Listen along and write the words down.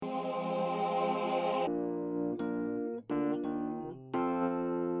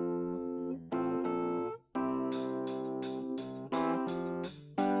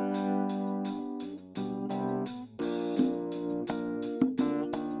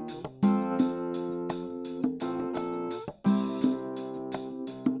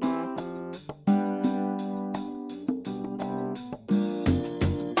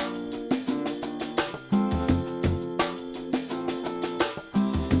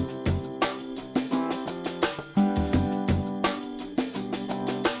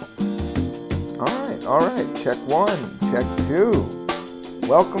All right, check one, check two.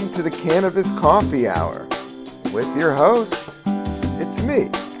 Welcome to the Cannabis Coffee Hour with your host. It's me,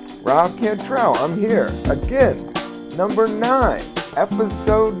 Rob Cantrell. I'm here again. Number 9,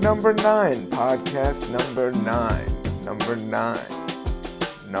 episode number 9, podcast number 9.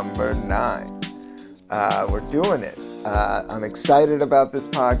 Number 9. We're doing it. I'm excited about this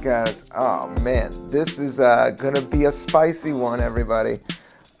podcast. Oh man, this is gonna be a spicy one, everybody.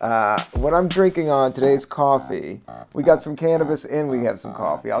 What I'm drinking on today's coffee, we got some cannabis and we have some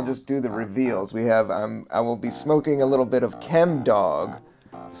coffee. I'll just do the reveals. I will be smoking a little bit of ChemDog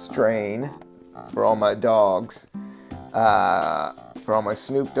strain for all my dogs. For all my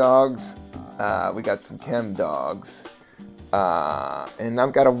Snoop Dogs, we got some ChemDogs. And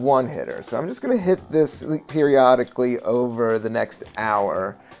I've got a one hitter. So I'm just going to hit this periodically over the next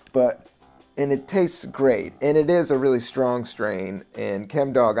hour. And it tastes great. And it is a really strong strain. And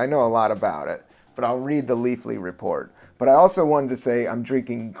ChemDog, I know a lot about it, but I'll read the Leafly report. But I also wanted to say I'm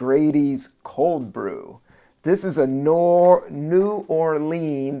drinking Grady's Cold Brew. This is a New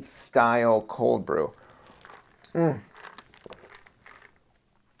Orleans style cold brew. I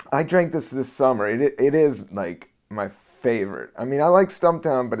drank this summer. It is like my favorite. I mean, I like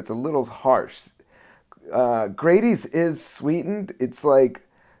Stumptown, but it's a little harsh. Grady's is sweetened. It's like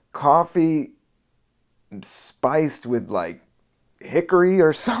coffee spiced with like hickory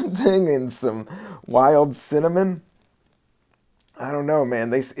or something and some wild cinnamon. I don't know,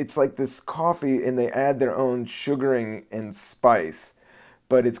 man. It's like this coffee and they add their own sugaring and spice.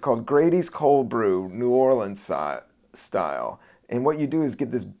 But it's called Grady's Cold Brew, New Orleans style. And what you do is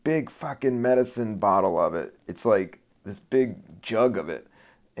get this big fucking medicine bottle of it. It's like this big jug of it.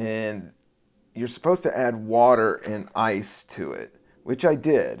 And you're supposed to add water and ice to it, which I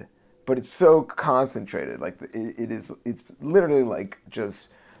did. But it's so concentrated. Like it's literally like just,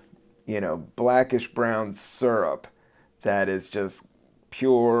 blackish brown syrup that is just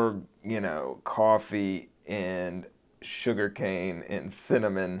pure, coffee and sugarcane and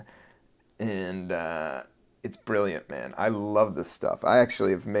cinnamon. And it's brilliant, man. I love this stuff. I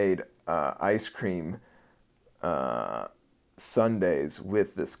actually have made ice cream sundaes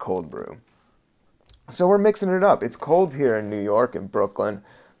with this cold brew. So we're mixing it up. It's cold here in New York and Brooklyn,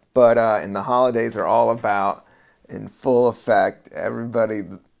 but and the holidays are all about in full effect. Everybody,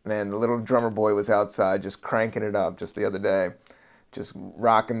 man, the little drummer boy was outside just cranking it up just the other day, just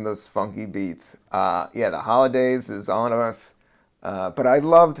rocking those funky beats. The holidays is on us, but I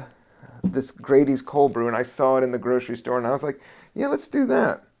loved this Grady's Cold Brew, and I saw it in the grocery store, and I was like, yeah, let's do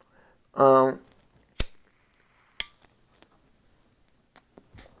that.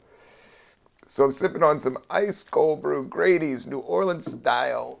 So I'm sipping on some ice cold brew, Grady's New Orleans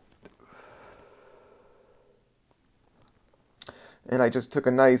style. And I just took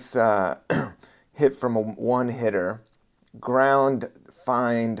a nice hit from a one hitter, ground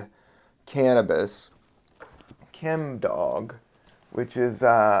fine cannabis, ChemDog, which is,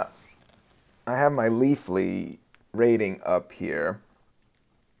 I have my Leafly rating up here.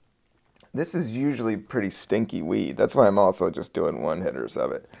 This is usually pretty stinky weed. That's why I'm also just doing one hitters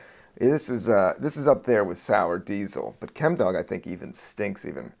of it. This is up there with Sour Diesel, but ChemDog I think even stinks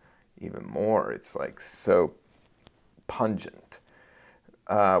even more. It's like so pungent.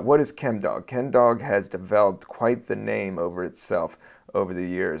 What is ChemDog? ChemDog has developed quite the name over itself over the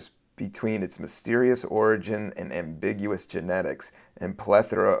years between its mysterious origin and ambiguous genetics and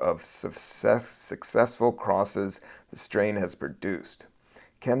plethora of successful crosses the strain has produced.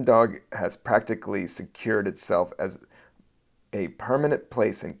 ChemDog has practically secured itself as a permanent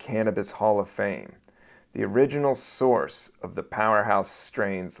place in Cannabis Hall of Fame. The original source of the powerhouse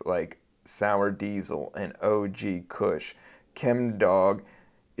strains like Sour Diesel and OG Kush, ChemDog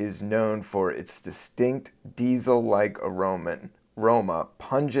is known for its distinct diesel-like aroma,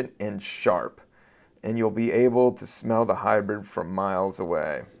 pungent and sharp, and you'll be able to smell the hybrid from miles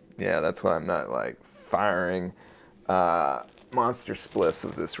away. Yeah, that's why I'm not like firing monster spliffs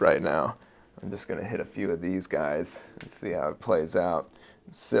of this right now. I'm just going to hit a few of these guys and see how it plays out.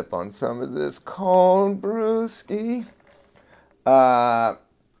 Sip on some of this cold brewski.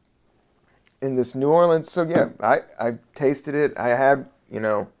 In this New Orleans, so yeah, I tasted it. I had,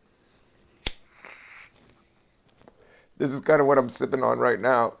 this is kind of what I'm sipping on right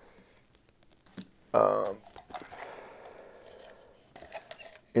now.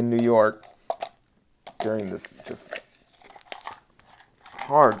 In New York during this just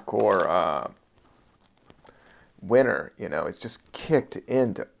hardcore winter, it's just kicked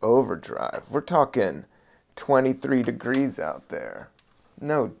into overdrive. We're talking 23 degrees out there.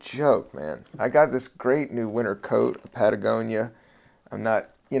 No joke, man. I got this great new winter coat, Patagonia. I'm not,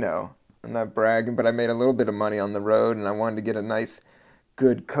 I'm not bragging, but I made a little bit of money on the road, and I wanted to get a nice,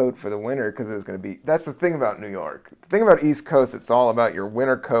 good coat for the winter because it was going to be. That's the thing about New York. The thing about East Coast, it's all about your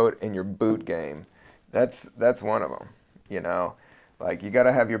winter coat and your boot game. That's one of them. You know, like you got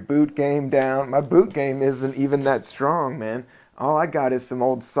to have your boot game down. My boot game isn't even that strong, man. All I got is some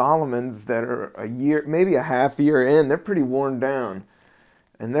old Solomons that are a year, maybe a half year in. They're pretty worn down,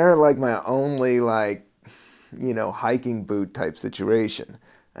 and they're like my only like, hiking boot type situation.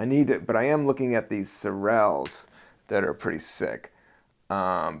 I need it, but I am looking at these Sorels that are pretty sick.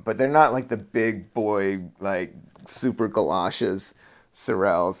 But they're not like the big boy, like super galoshes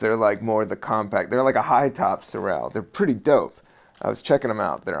Sorels. They're like more the compact. They're like a high top Sorel. They're pretty dope. I was checking them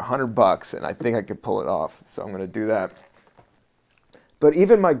out. They're $100, and I think I could pull it off. So I'm gonna do that. But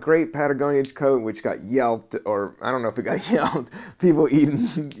even my great Patagonia coat, which got yelped, or I don't know if it got yelped, people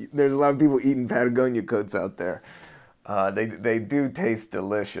eating, there's a lot of people eating Patagonia coats out there. They do taste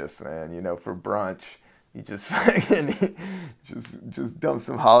delicious, man. For brunch, you just fucking just dump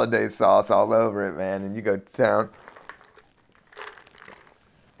some holiday sauce all over it, man, and you go to town.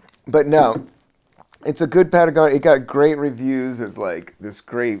 But no, it's a good Patagonia. It got great reviews as like this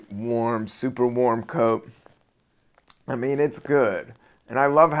great warm, super warm coat. I mean, it's good, and I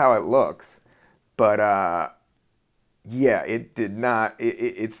love how it looks. But yeah, it did not.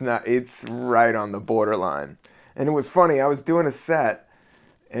 It's not. It's right on the borderline. And it was funny. I was doing a set,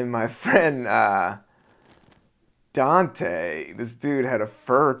 and my friend Dante, this dude had a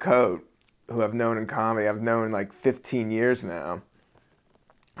fur coat. Who I've known in comedy. I've known like 15 years now.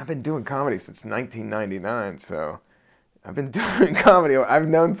 I've been doing comedy since 1999, so I've been doing comedy. I've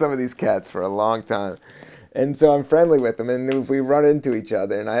known some of these cats for a long time. And so I'm friendly with them, and if we run into each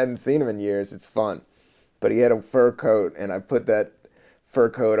other, and I hadn't seen him in years, it's fun. But he had a fur coat, and I put that fur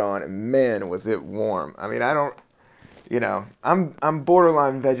coat on, and man, was it warm. I mean, I don't, I'm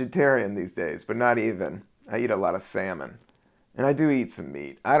borderline vegetarian these days, but not even. I eat a lot of salmon, and I do eat some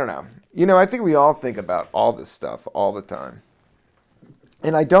meat. I don't know. I think we all think about all this stuff all the time.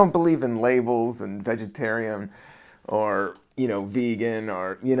 And I don't believe in labels and vegetarian or, vegan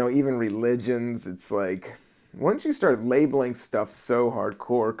or, even religions. It's like, once you start labeling stuff so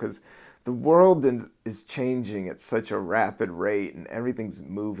hardcore, because the world is changing at such a rapid rate and everything's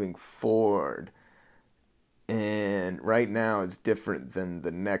moving forward. And right now it's different than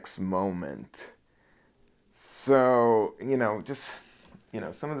the next moment. So,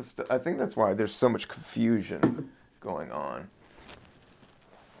 some of the stuff, I think that's why there's so much confusion going on.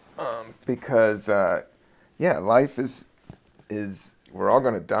 Because life is we're all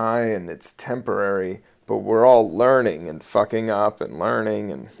gonna die and it's temporary, but we're all learning and fucking up and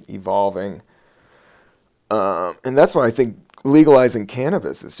learning and evolving. And that's why I think legalizing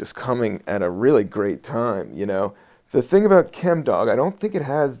cannabis is just coming at a really great time. The thing about ChemDog, I don't think it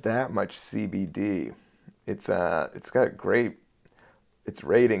has that much CBD. It's got great. Its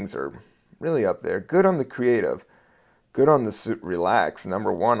ratings are really up there. Good on the creative. Good on the relax.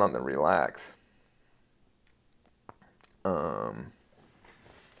 Number one on the relax.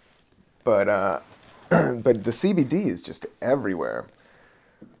 But the CBD is just everywhere.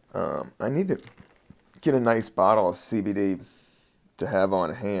 I need to get a nice bottle of CBD to have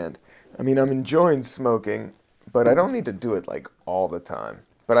on hand. I mean, I'm enjoying smoking, but I don't need to do it like all the time.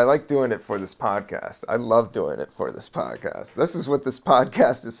 But I like doing it for this podcast. I love doing it for this podcast. This is what this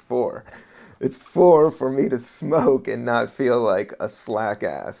podcast is for. It's for me to smoke and not feel like a slack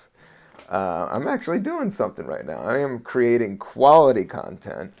ass. I'm actually doing something right now. I am creating quality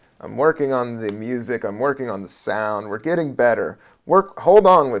content. I'm working on the music. I'm working on the sound. We're getting better. Hold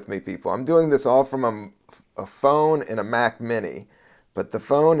on with me, people. I'm doing this all from a phone and a Mac Mini. But the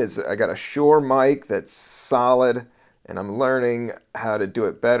phone I got a Shure mic that's solid, and I'm learning how to do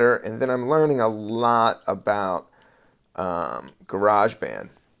it better. And then I'm learning a lot about GarageBand.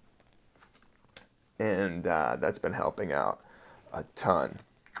 And that's been helping out a ton.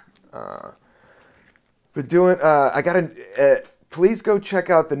 Please go check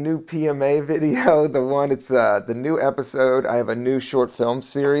out the new PMA video. It's the new episode. I have a new short film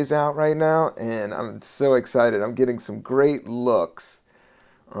series out right now, and I'm so excited. I'm getting some great looks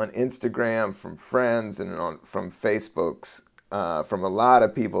on Instagram from friends and from Facebook's, from a lot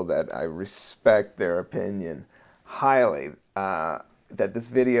of people that I respect their opinion highly. That this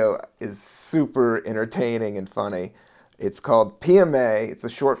video is super entertaining and funny. It's called PMA. It's a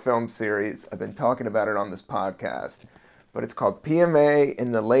short film series. I've been talking about it on this podcast, but it's called PMA,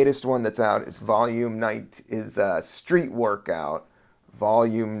 and the latest one that's out is Street Workout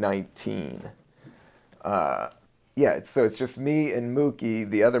Volume 19. It's just me and Mookie,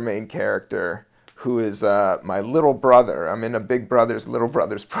 the other main character, who is my little brother. I'm in a Big Brothers Little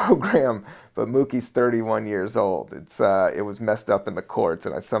Brothers program, but Mookie's 31 years old. It was messed up in the courts,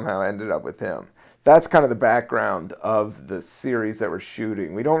 and I somehow ended up with him. That's kind of the background of the series that we're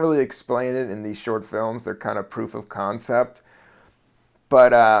shooting. We don't really explain it in these short films. They're kind of proof of concept.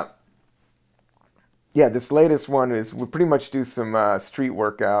 But yeah, this latest one is we pretty much do some street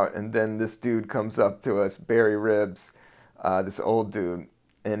workout, and then this dude comes up to us, Barry Ribs, this old dude.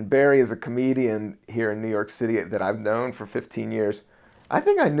 And Barry is a comedian here in New York City that I've known for 15 years. I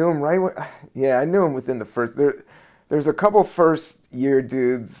think I knew him I knew him within the first. There's a couple first year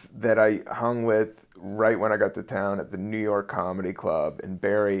dudes that I hung with right when I got to town at the New York Comedy Club, and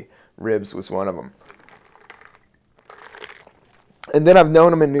Barry Ribs was one of them. And then I've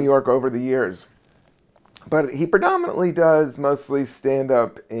known him in New York over the years. But he predominantly does mostly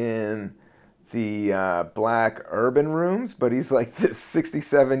stand-up in the black urban rooms, but he's like this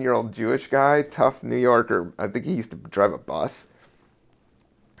 67-year-old Jewish guy, tough New Yorker. I think he used to drive a bus.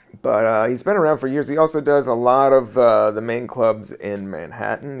 But he's been around for years. He also does a lot of the main clubs in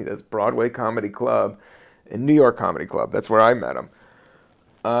Manhattan. He does Broadway Comedy Club and New York Comedy Club. That's where I met him.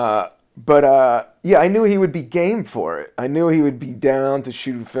 But yeah, I knew he would be game for it. I knew he would be down to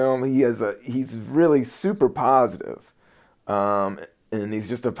shoot film. He's really super positive. And he's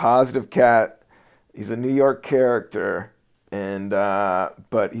just a positive cat. He's a New York character. And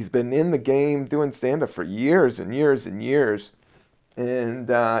but he's been in the game doing stand-up for years and years and years. And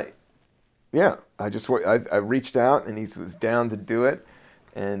yeah, I reached out, and he was down to do it.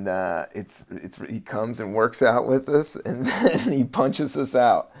 And he comes and works out with us, and then he punches us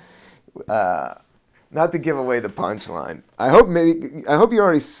out. Not to give away the punchline. I hope you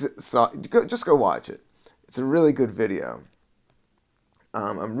already saw. Just go watch it. It's a really good video.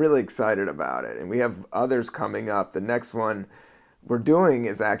 I'm really excited about it, and we have others coming up. The next one we're doing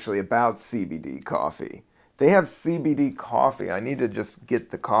is actually about CBD coffee. They have CBD coffee. I need to just get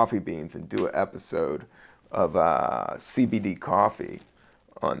the coffee beans and do an episode of CBD coffee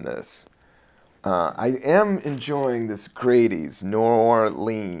on this. I am enjoying this Grady's New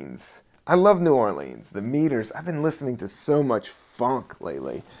Orleans. I love New Orleans. The meters. I've been listening to so much funk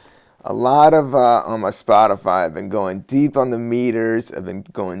lately. A lot of on my Spotify. I've been going deep on the meters. I've been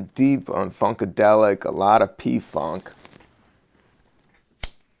going deep on Funkadelic. A lot of P-Funk.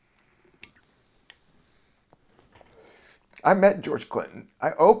 I met George Clinton.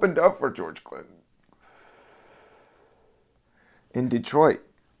 I opened up for George Clinton in Detroit.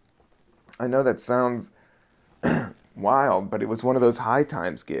 I know that sounds wild, but it was one of those High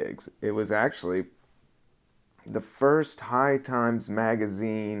Times gigs. It was actually the first High Times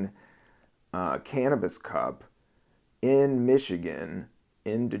magazine Cannabis Cup in Michigan,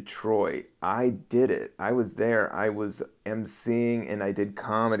 in Detroit. I did it. I was there. I was emceeing, and I did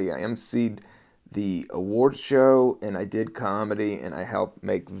comedy. I emceed the awards show, and I did comedy, and I helped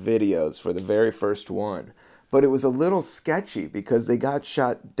make videos for the very first one. But it was a little sketchy because they got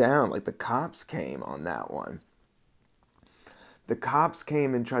shut down. Like, the cops came on that one. The cops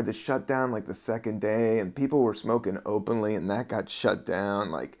came and tried to shut down like the second day, and people were smoking openly, and that got shut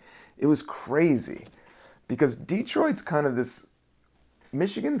down. Like, it was crazy because Detroit's kind of this,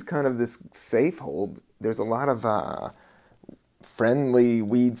 Michigan's kind of this safe hold. There's a lot of friendly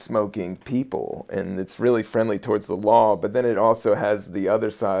weed smoking people, and it's really friendly towards the law, but then it also has the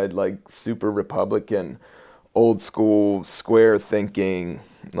other side, like super Republican, old school, square thinking,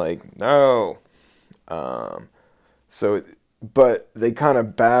 like, no. But they kind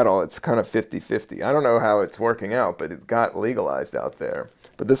of battle. It's kind of 50-50. I don't know how it's working out, but it got legalized out there.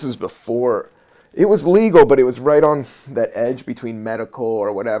 But this was before. It was legal, but it was right on that edge between medical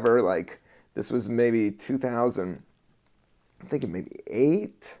or whatever. Like, this was maybe 2000. I'm thinking maybe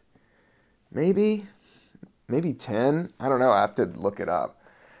 8, maybe 10. I don't know. I have to look it up.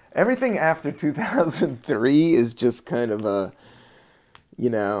 Everything after 2003 is just kind of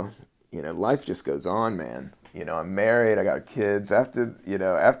life just goes on, man. I'm married. I got kids. After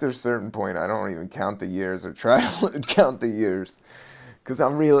a certain point, I don't even count the years or try to count the years, because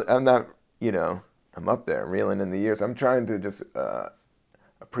I'm not, I'm up there. I'm reeling in the years. I'm trying to just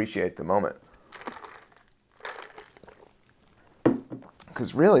appreciate the moment.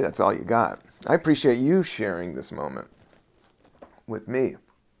 Because really, that's all you got. I appreciate you sharing this moment with me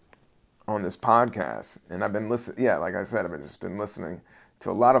on this podcast. And I've been listening, like I said, I've just been listening to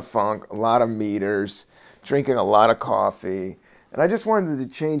a lot of funk, a lot of meters, drinking a lot of coffee. And I just wanted to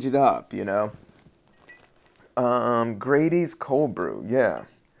change it up, Grady's Cold Brew, yeah.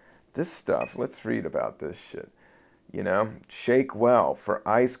 This stuff, let's read about this shit. Shake well for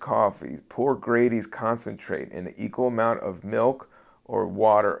iced coffee. Pour Grady's concentrate in an equal amount of milk or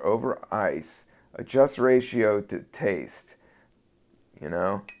water over ice a just ratio to taste. You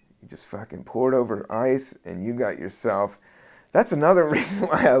know, you just fucking pour it over ice, and you got yourself. That's another reason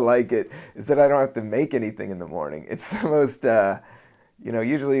why I like it, is that I don't have to make anything in the morning. It's the most,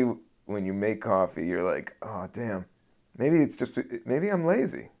 usually when you make coffee, you're like, oh, damn, maybe I'm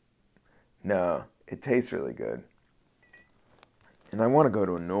lazy. No, it tastes really good. And I want to go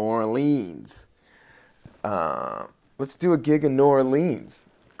to New Orleans. Let's do a gig in New Orleans.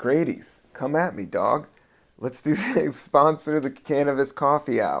 Grady's, come at me, dog. Let's do sponsor the Cannabis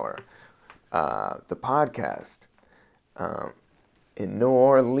Coffee Hour, the podcast. In New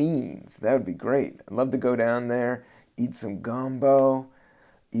Orleans. That would be great. I'd love to go down there, eat some gumbo,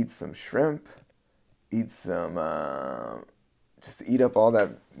 eat some shrimp, just eat up all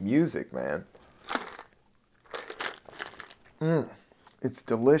that music, man. It's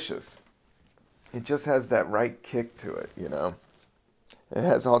delicious. It just has that right kick to it, you know. It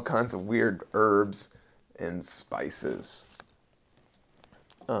has all kinds of weird herbs and spices.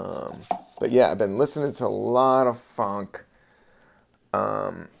 But yeah, I've been listening to a lot of funk.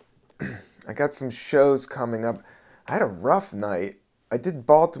 I got some shows coming up. I had a rough night. I did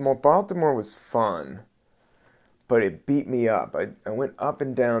Baltimore. Baltimore was fun, but it beat me up. I went up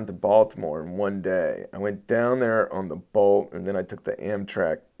and down to Baltimore in one day. I went down there on the Bolt, and then I took the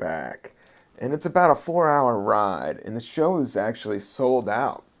Amtrak back. And it's about a 4-hour ride, and the show is actually sold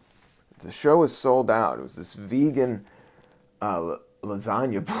out. The show was sold out. It was this vegan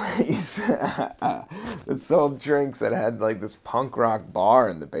lasagna place that sold drinks, that had like this punk rock bar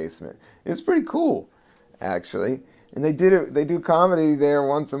in the basement. It was pretty cool, actually. And they do comedy there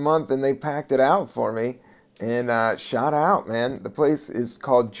once a month, and they packed it out for me. And shout out, man. The place is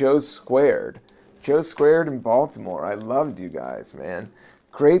called Joe Squared. Joe Squared in Baltimore. I loved you guys, man.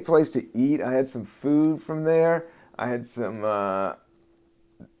 Great place to eat. I had some food from there. I had some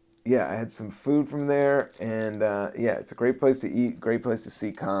food from there, and it's a great place to eat, great place to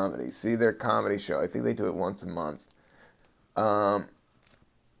see comedy, see their comedy show. I think they do it once a month. But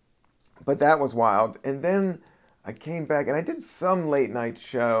that was wild. And then I came back, and I did some late night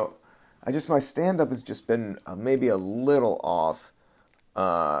show. My stand-up has just been maybe a little off,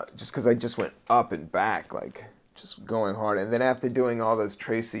 just because I just went up and back, like, just going hard. And then after doing all those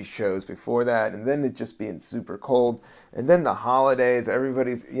Tracy shows before that, and then it just being super cold, and then the holidays,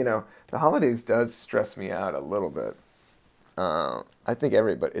 the holidays does stress me out a little bit. I think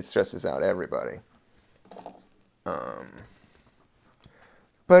it stresses out everybody.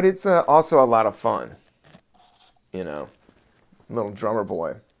 But it's also a lot of fun, Little Drummer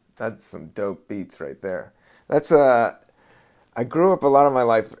Boy. That's some dope beats right there. I grew up a lot of my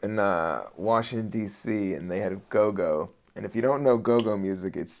life in Washington, D.C., and they had go-go. And if you don't know go-go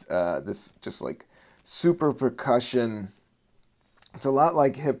music, it's this just like super percussion. It's a lot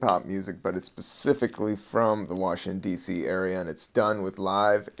like hip-hop music, but it's specifically from the Washington, D.C. area, and it's done with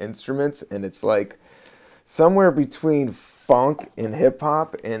live instruments, and it's like somewhere between funk and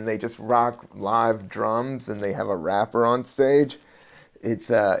hip-hop, and they just rock live drums, and they have a rapper on stage.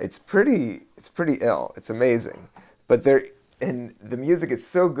 It's pretty ill. It's amazing. But and the music is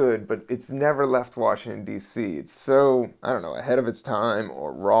so good, but it's never left Washington, D.C. It's so, I don't know, ahead of its time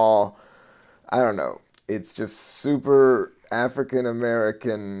or raw. I don't know. It's just super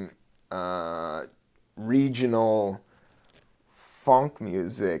African-American, regional funk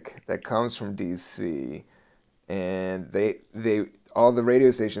music that comes from D.C. And all the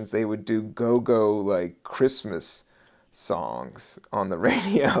radio stations, they would do go-go, like, Christmas songs on the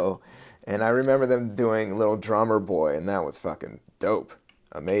radio. And I remember them doing Little Drummer Boy, and that was fucking dope.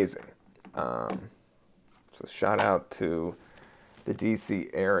 Amazing. So shout out to the D.C.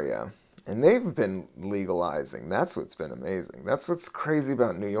 area. And they've been legalizing. That's what's been amazing. That's what's crazy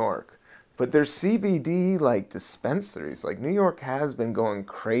about New York. But there's CBD, like, dispensaries. Like, New York has been going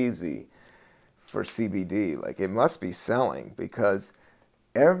crazy for CBD. Like, it must be selling, because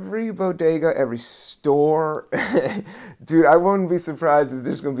every bodega, every store, dude, I wouldn't be surprised if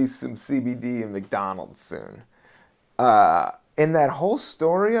there's going to be some CBD in McDonald's soon. And that whole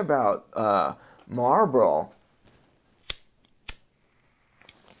story about Marlboro,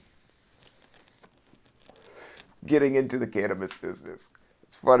 getting into the cannabis business.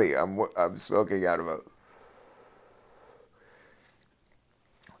 It's funny, I'm smoking out of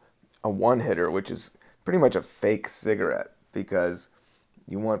a one-hitter, which is pretty much a fake cigarette, because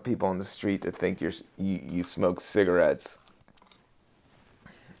you want people on the street to think you smoke cigarettes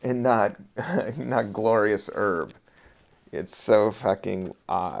and not glorious herb. It's so fucking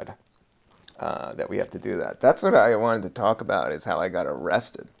odd that we have to do that. That's what I wanted to talk about, is how I got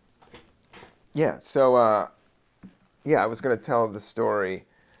arrested. Yeah, so I was going to tell the story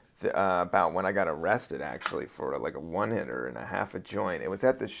about when I got arrested, actually, for like a one-hitter and a half a joint. It was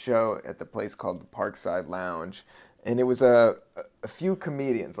at the show at the place called the Parkside Lounge, and it was a few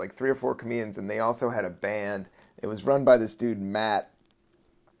comedians, like 3 or 4 comedians, and they also had a band. It was run by this dude Matt,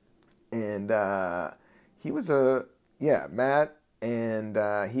 and he was Matt,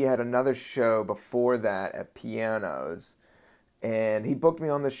 and he had another show before that at Pianos, and he booked me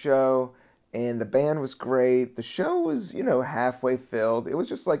on the show, and the band was great. The show was, halfway filled. It was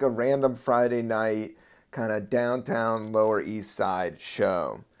just like a random Friday night kind of downtown Lower East Side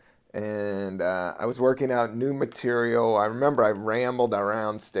show. And I was working out new material. I remember I rambled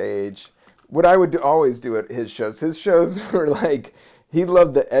around stage. What I would always do at his shows were like, he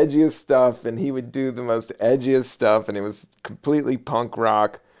loved the edgiest stuff, and he would do the most edgiest stuff, and it was completely punk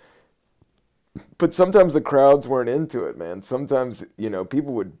rock. But sometimes the crowds weren't into it, man. Sometimes,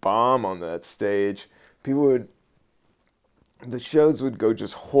 people would bomb on that stage. The shows would go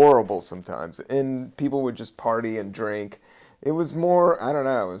just horrible sometimes, and people would just party and drink. It was more, I don't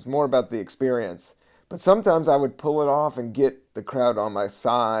know, it was more about the experience. But sometimes I would pull it off and get the crowd on my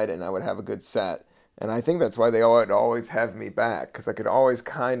side, and I would have a good set. And I think that's why they would always have me back, because I could always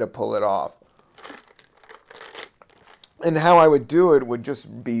kind of pull it off. And how I would do it would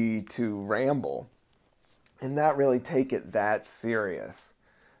just be to ramble and not really take it that serious.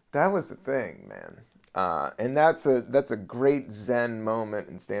 That was the thing, man. And that's a great zen moment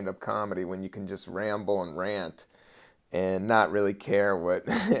in stand-up comedy, when you can just ramble and rant and not really care what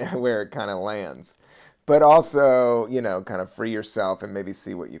where it kind of lands. But also, kind of free yourself and maybe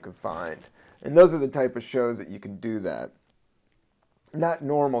see what you can find. And those are the type of shows that you can do that. Not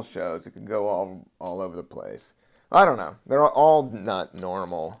normal shows. It could go all over the place. I don't know. They're all not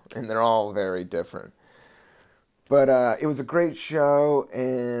normal, and they're all very different. But it was a great show,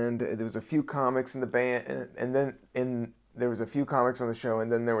 and there was a few comics in the band, and then there was a few comics on the show,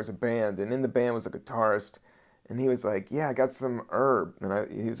 and then there was a band, and in the band was a guitarist, and he was like, "Yeah, I got some herb," and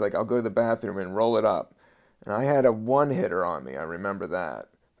he was like, "I'll go to the bathroom and roll it up," and I had a one-hitter on me. I remember that,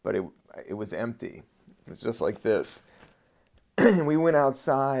 but it was empty. It was just like this. And we went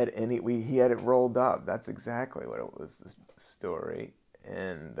outside, and he had it rolled up. That's exactly what it was, the story.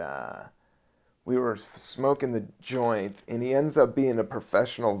 And we were smoking the joint, and he ends up being a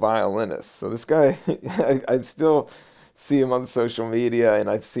professional violinist. So this guy, I still see him on social media, and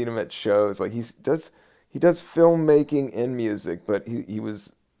I've seen him at shows. Like he does filmmaking and music, but he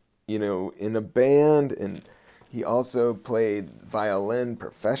was, in a band, and he also played violin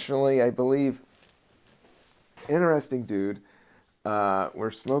professionally, I believe. Interesting dude.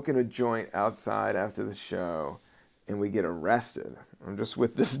 We're smoking a joint outside after the show, and we get arrested. I'm just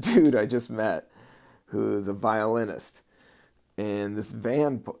with this dude I just met, who is a violinist. And this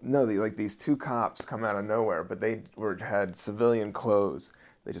van, these 2 cops come out of nowhere, but they had civilian clothes.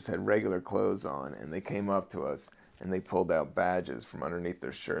 They just had regular clothes on, and they came up to us, and they pulled out badges from underneath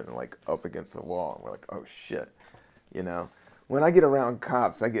their shirt and up against the wall. And we're like, oh shit, When I get around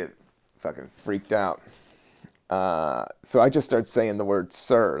cops, I get fucking freaked out. So I just start saying the word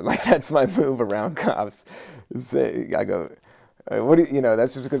 "sir," like that's my move around cops. I go, what do you,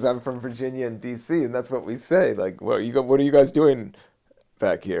 that's just because I'm from Virginia and D.C. and that's what we say. Like, what are you guys doing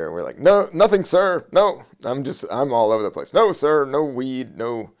back here? And we're like, no, nothing, sir. No, I'm all over the place. No, sir, no weed,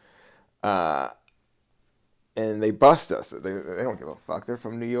 no. And they bust us. They don't give a fuck. They're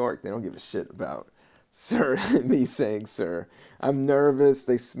from New York. They don't give a shit about sir, me saying sir. I'm nervous.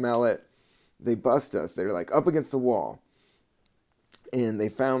 They smell it. They bust us. They're like up against the wall. And they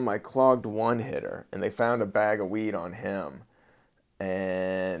found my clogged one-hitter. And they found a bag of weed on him.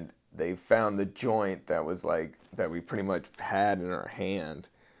 And they found the joint that was that we pretty much had in our hand.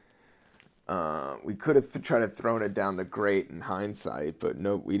 We could have tried to thrown it down the grate in hindsight, but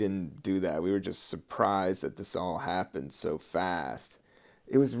no, we didn't do that. We were just surprised that this all happened so fast.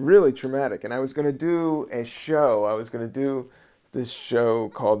 It was really traumatic. And I was going to do a show. I was going to do this show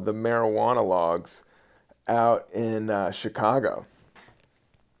called The Marijuana Logs out in Chicago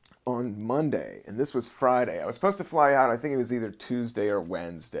on Monday. And this was Friday. I was supposed to fly out. I think it was either Tuesday or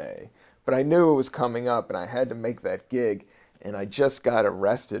Wednesday. But I knew it was coming up, and I had to make that gig. And I just got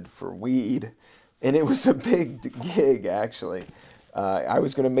arrested for weed. And it was a big gig, actually. I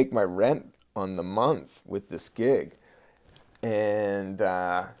was going to make my rent on the month with this gig. And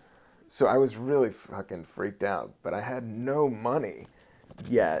so I was really fucking freaked out. But I had no money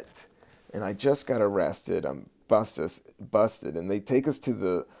yet. And I just got arrested. I'm busted. And they take us to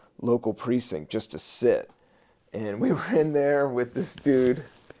the local precinct just to sit. And we were in there with this dude.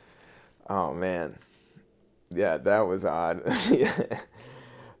 Oh, man. Yeah, that was odd.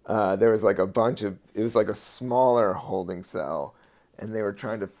 There was like a bunch of, it was like a smaller holding cell. and they were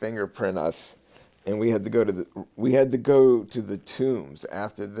trying to fingerprint us, and we had to go to the tombs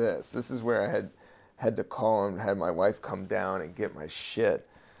after this. This is where I had to call and had my wife come down and get my shit.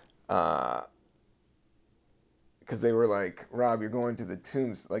 Because they were like, Rob, you're going to the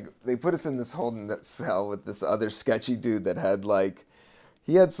tombs. Like, they put us in this holding cell with this other sketchy dude that had, like,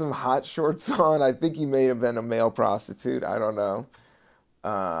 he had some hot shorts on. I think he may have been a male prostitute. I don't know.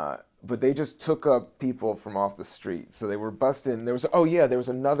 But they just took up people from off the street. So they were busting. There was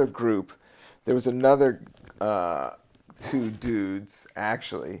another group. There was another two dudes,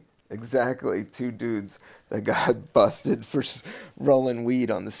 actually. Exactly, two dudes that got busted for rolling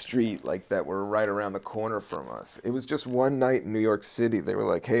weed on the street, like that were right around the corner from us. It was just one night in New York City. They were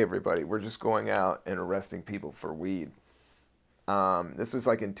like, hey, everybody, we're just going out and arresting people for weed. This was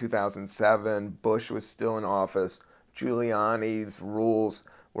like in 2007. Bush was still in office. Giuliani's rules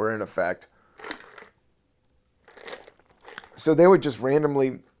were in effect. So they would just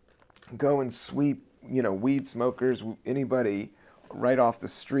randomly go and sweep, weed smokers, anybody right off the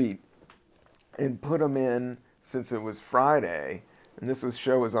street and put them in, since it was Friday, and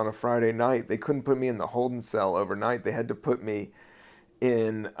show was on a Friday night. They couldn't put me in the holding cell overnight. They had to put me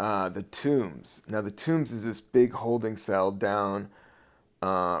in the Tombs. Now, the Tombs is this big holding cell down.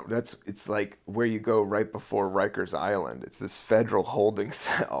 It's like where you go right before Rikers Island. It's this federal holding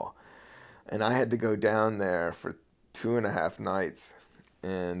cell, and I had to go down there for 2.5 nights,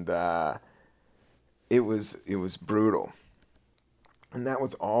 and it was brutal. And that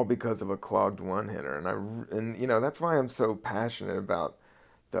was all because of a clogged one-hitter, and that's why I'm so passionate about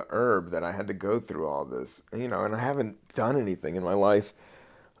the herb, that I had to go through all this, and I haven't done anything in my life,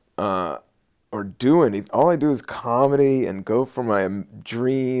 or do anything. All I do is comedy and go for my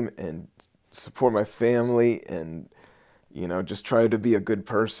dream and support my family, and just try to be a good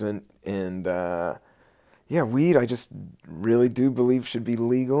person. And yeah, weed, I just really do believe should be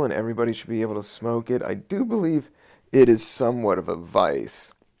legal and everybody should be able to smoke it. I do believe it is somewhat of a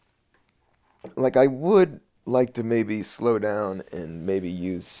vice. Like, I would like to maybe slow down and maybe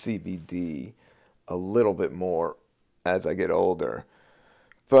use CBD a little bit more as I get older.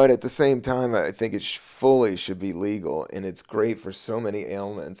 But at the same time, I think it fully should be legal, and it's great for so many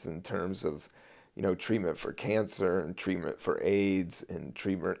ailments in terms of, treatment for cancer and treatment for AIDS and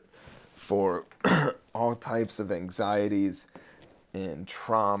treatment for all types of anxieties and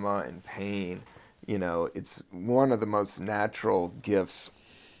trauma and pain. It's one of the most natural gifts,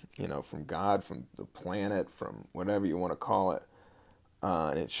 from God, from the planet, from whatever you want to call it.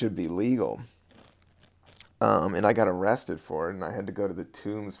 And it should be legal. And I got arrested for it, and I had to go to the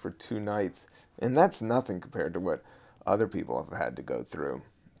Tombs for 2 nights. And that's nothing compared to what other people have had to go through.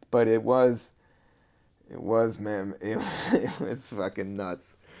 But it was, man, it was fucking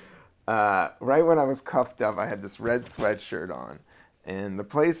nuts. Right when I was cuffed up, I had this red sweatshirt on. And the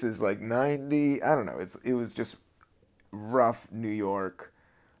place is like 90, I don't know, it was just rough New York.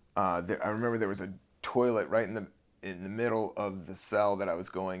 I remember there was a toilet right in the middle of the cell that I was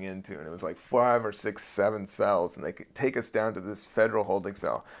going into, and it was like 5 or 6, 7 cells, and they could take us down to this federal holding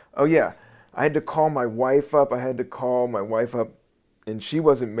cell. Oh yeah, I had to call my wife up. And she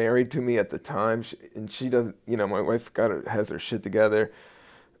wasn't married to me at the time, and she doesn't. My wife has her shit together,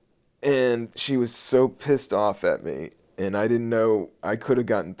 and she was so pissed off at me, and I didn't know I could have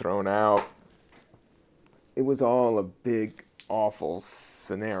gotten thrown out. It was all a big, awful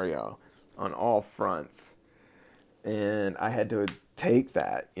scenario on all fronts. And I had to take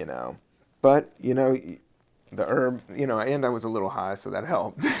that. But, the herb, and I was a little high, so that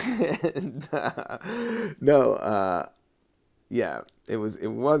helped. And, yeah, it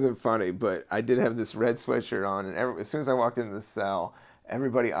wasn't funny, but I did have this red sweatshirt on, and as soon as I walked into the cell,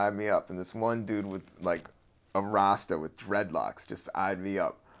 everybody eyed me up, and this one dude with, like, a Rasta with dreadlocks just eyed me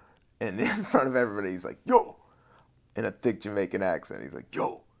up. And in front of everybody, he's like, yo, in a thick Jamaican accent, he's like,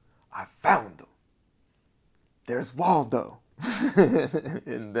 yo, I found them. There's Waldo.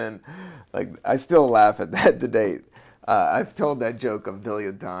 And then, like, I still laugh at that to date. I've told that joke a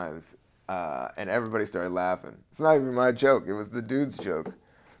billion times, and everybody started laughing. It's not even my joke. It was the dude's joke.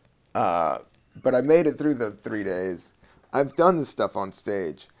 But I made it through the 3 days. I've done this stuff on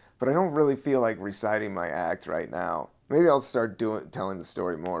stage, but I don't really feel like reciting my act right now. Maybe I'll start telling the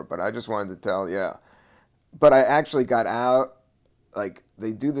story more, but I just wanted to tell, yeah. But I actually got out. Like,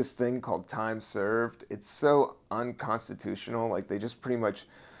 they do this thing called time served. It's so unconstitutional. Like, they just pretty much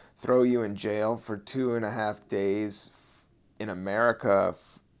throw you in jail for 2.5 days in America,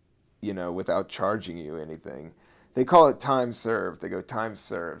 without charging you anything. They call it time served. They go time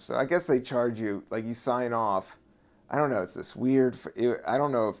served. So I guess they charge you, like, you sign off. I don't know. It's this weird. I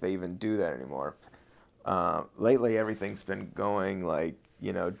don't know if they even do that anymore. Lately, everything's been going like,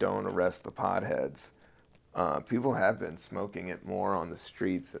 don't arrest the potheads. People have been smoking it more on the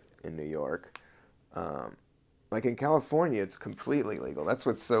streets in New York. Um, like in California, it's completely legal. That's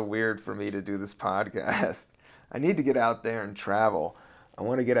what's so weird for me to do this podcast. I need to get out there and travel. I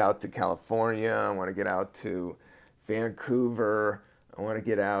want to get out to California. I want to get out to Vancouver. I want to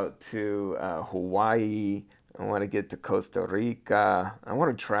get out to Hawaii. I want to get to Costa Rica. I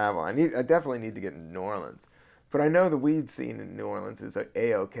want to travel. I definitely need to get in New Orleans. But I know the weed scene in New Orleans is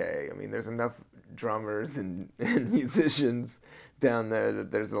A-okay. I mean, there's enough drummers and musicians down there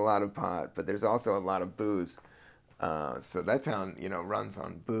that there's a lot of pot, but there's also a lot of booze. So that town, runs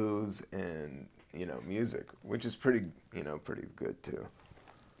on booze and, music, which is pretty good too.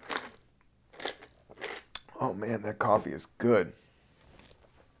 Oh man, that coffee is good.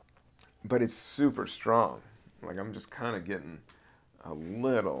 But it's super strong. Like I'm just kind of getting a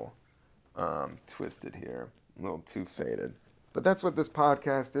little twisted here, a little too faded. But that's what this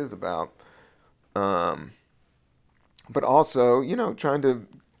podcast is about. Um, but also, trying to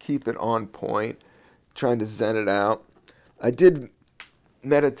keep it on point, trying to zen it out. I did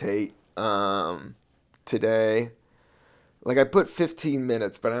meditate today. Like I put 15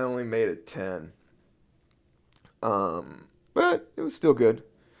 minutes, but I only made it 10. But it was still good.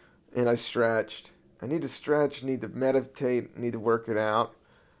 And I stretched. I need to stretch, need to meditate, need to work it out.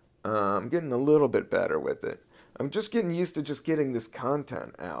 I'm getting a little bit better with it. I'm just getting used to just getting this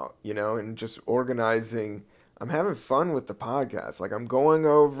content out, and just organizing. I'm having fun with the podcast. Like I'm going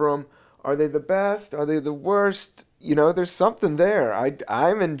over them. Are they the best? Are they the worst? There's something there.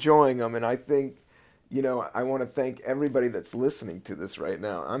 I'm enjoying them, and I think, I want to thank everybody that's listening to this right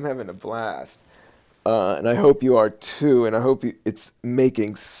now. I'm having a blast. And I hope you are too, and I hope it's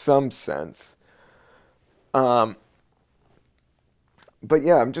making some sense. Um, but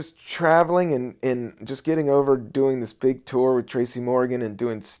yeah, I'm just traveling and just getting over doing this big tour with Tracy Morgan and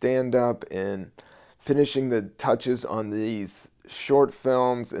doing stand up and finishing the touches on these short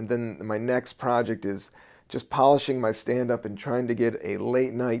films. And then my next project is just polishing my stand up and trying to get a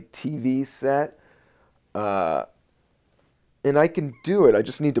late night TV set. Uh, and I can do it. I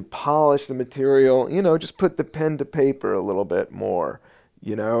just need to polish the material, just put the pen to paper a little bit more,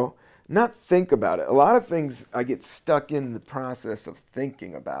 you know? Not think about it. A lot of things I get stuck in the process of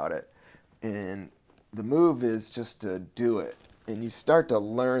thinking about it. And the move is just to do it. And you start to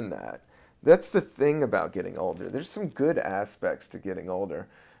learn that. That's the thing about getting older. There's some good aspects to getting older.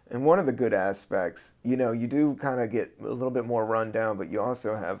 And one of the good aspects, you do kind of get a little bit more run down, but you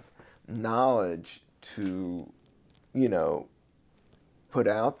also have knowledge to, you know, put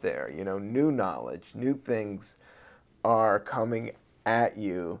out there, new knowledge, new things are coming at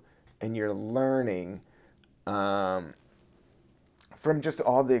you, and you're learning from just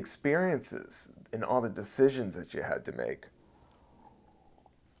all the experiences and all the decisions that you had to make.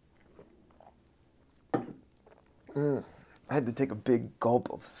 I had to take a big gulp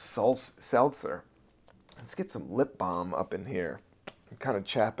of seltzer. Let's get some lip balm up in here. I'm kind of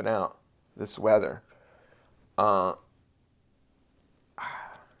chapping out this weather. Uh,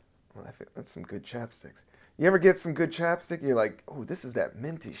 well, I think that's some good chapsticks. You ever get some good chapstick? You're like, oh, this is that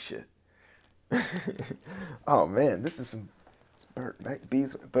minty shit. Oh man, this is some burnt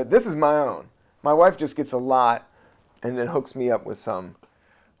bees. But this is my own. My wife just gets a lot, and then hooks me up with some.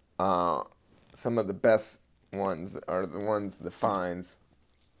 Some of the best ones are the fines,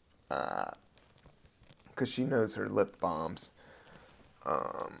 because she knows her lip balms.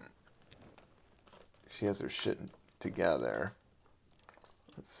 Um, she has her shit together.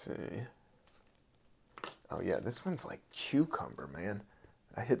 Let's see. Oh yeah, this one's like cucumber, man.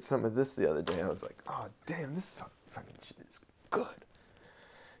 I hit some of this the other day. I was like, oh damn, this fucking shit is good.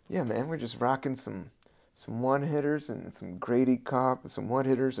 Yeah, man, we're just rocking some one hitters and some Grady Cop, some one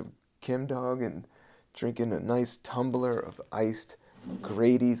hitters of Kim Dog, and drinking a nice tumbler of iced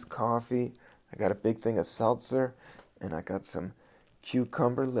Grady's coffee. I got a big thing of seltzer, and I got some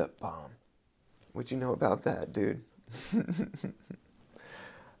cucumber lip balm. What you know about that, dude?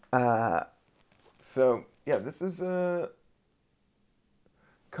 So yeah, this is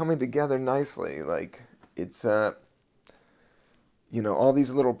coming together nicely. Like it's all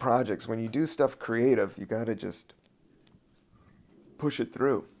these little projects. When you do stuff creative, you gotta just push it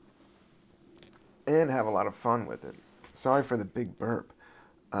through and have a lot of fun with it. Sorry for the big burp.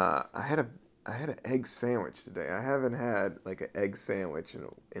 I had an egg sandwich today. I haven't had like an egg sandwich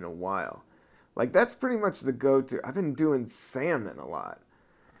in a while. Like that's pretty much the go-to. I've been doing salmon a lot.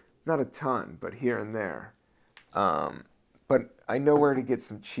 Not a ton, but here and there. But I know where to get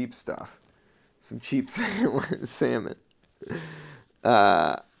some cheap stuff. Some cheap salmon.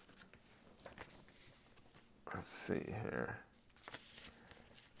 let's see here.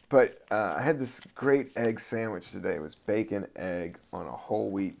 But I had this great egg sandwich today. It was bacon, egg on a whole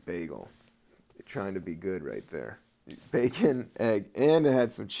wheat bagel. You're trying to be good right there. Bacon, egg, and it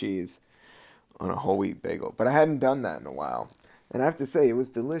had some cheese on a whole wheat bagel. But I hadn't done that in a while. And I have to say, it was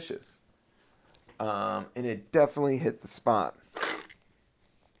delicious. And it definitely hit the spot.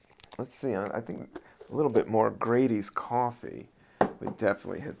 Let's see, I think a little bit more Grady's coffee would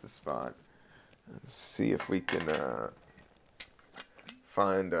definitely hit the spot. Let's see if we can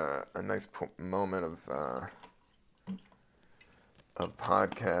find a nice moment of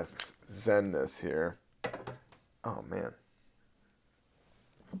podcast zenness here. Oh man,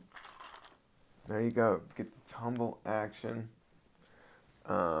 there you go. Get the tumble action.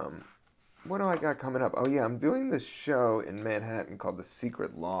 What do I got coming up? Oh yeah, I'm doing this show in Manhattan called The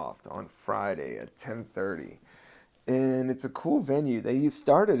Secret Loft on Friday at 10:30. And it's a cool venue. They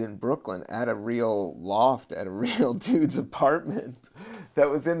started in Brooklyn at a real loft, at a real dude's apartment that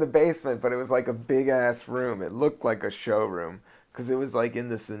was in the basement, but it was like a big ass room. It looked like a showroom because it was like in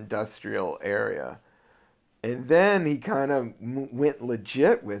this industrial area. And then he kind of went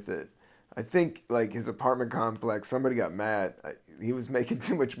legit with it. I think like his apartment complex, somebody got mad. He was making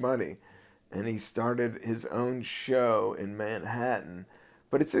too much money. And he started his own show in Manhattan.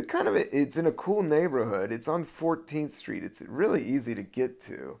 But it's it's in a cool neighborhood. It's on 14th Street. It's really easy to get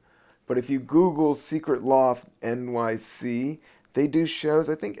to. But if you Google Secret Loft NYC, they do shows,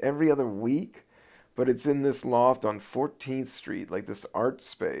 I think, every other week. But it's in this loft on 14th Street, like this art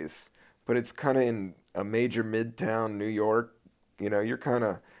space. But it's kind of in a major midtown New York. You know,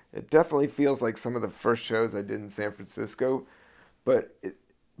 it definitely feels like some of the first shows I did in San Francisco. But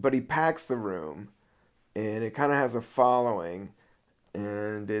he packs the room, and it kind of has a following.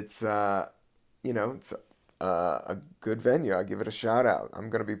 And it's it's a good venue. I give it a shout out. I'm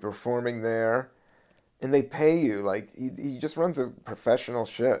gonna be performing there, and they pay you like he just runs a professional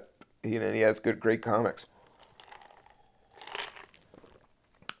shit. And he has great comics.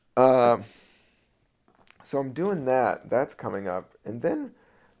 So I'm doing that. That's coming up, and then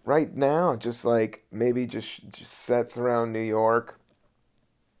right now, just like maybe just sets around New York.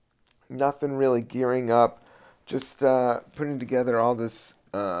 Nothing really gearing up. Just putting together all this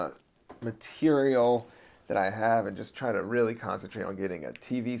material that I have and just try to really concentrate on getting a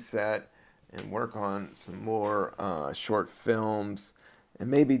TV set and work on some more short films and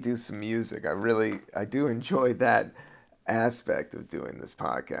maybe do some music. I do enjoy that aspect of doing this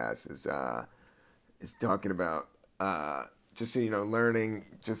podcast is talking about just learning,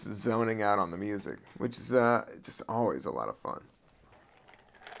 just zoning out on the music, which is just always a lot of fun.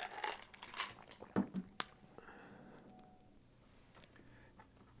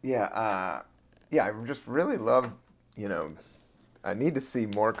 I just really love, I need to see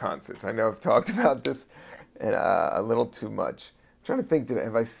more concerts. I know I've talked about this and a little too much. I'm trying to think,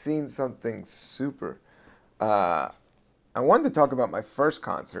 have I seen something super? I wanted to talk about my first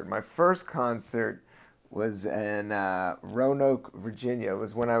concert. My first concert was in Roanoke, Virginia. It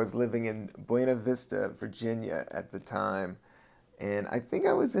was when I was living in Buena Vista, Virginia at the time. And I think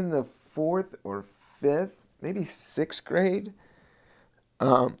I was in the fourth or fifth, maybe sixth grade.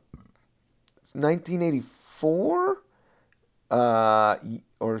 It's 1984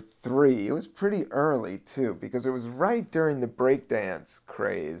 or three. It was pretty early too because it was right during the breakdance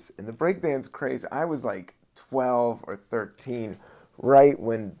craze. And the breakdance craze, I was like 12 or 13, right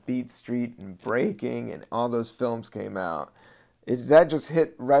when Beat Street and Breaking and all those films came out. That just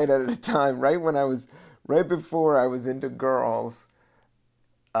hit right at a time, right before I was into girls.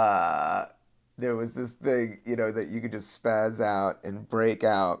 There was this thing, that you could just spaz out and break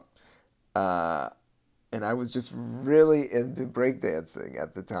out. And I was just really into breakdancing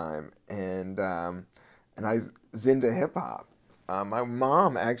at the time. And I was into hip hop. My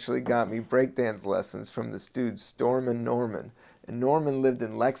mom actually got me breakdance lessons from this dude, Stormin Norman. And Norman lived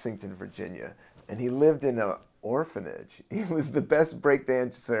in Lexington, Virginia. And he lived in an orphanage. He was the best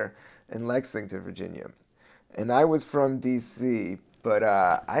breakdancer in Lexington, Virginia. And I was from D.C., but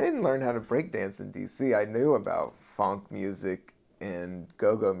I didn't learn how to breakdance in D.C. I knew about funk music and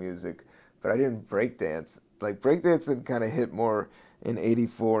go-go music, but I didn't breakdance. Like, breakdancing kind of hit more in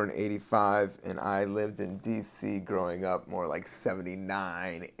 84 and 85, and I lived in D.C. growing up more like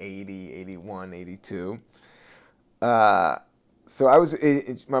 79, 80, 81, 82. So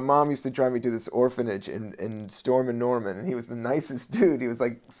my mom used to drive me to this orphanage in Stormin Norman, and he was the nicest dude. He was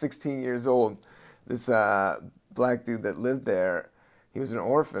like 16 years old. This black dude that lived there, he was an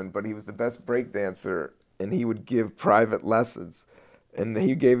orphan, but he was the best break dancer, and he would give private lessons. And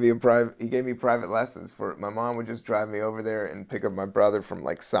he gave me private lessons for it. My mom would just drive me over there and pick up my brother from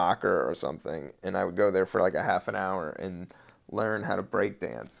like soccer or something, and I would go there for like a half an hour and learn how to break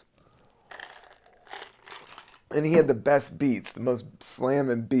dance. And he had the best beats, the most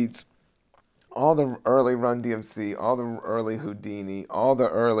slamming beats. All the early Run DMC, all the early Houdini, all the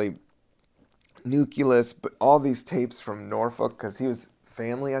early Nucleus, but all these tapes from Norfolk, because he was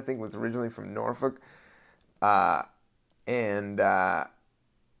family, I think, was originally from Norfolk. Uh, and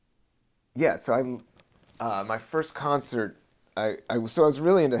Yeah, so my first concert, so I was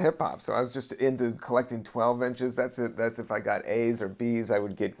really into hip hop. So I was just into collecting 12 inches. That's it. That's if I got A's or B's, I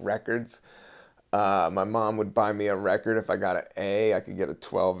would get records. My mom would buy me a record. If I got an A, I could get a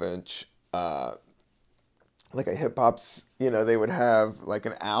 12-inch. Like a hip hop's, they would have like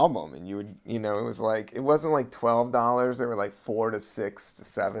an album, and it was like, it wasn't like $12. They were like $4 to $6 to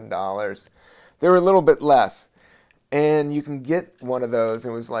 $7. They were a little bit less. And you can get one of those.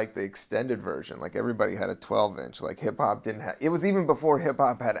 It was like the extended version. Like everybody had a 12-inch. Like hip hop didn't have. It was even before hip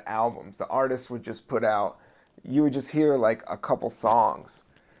hop had albums. The artists would just put out. You would just hear like a couple songs,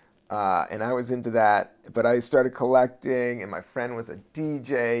 and I was into that. But I started collecting, and my friend was a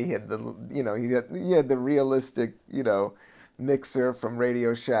DJ. He had he had the realistic, mixer from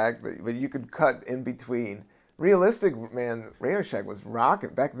Radio Shack, but you could cut in between. Realistic, man. Radio Shack was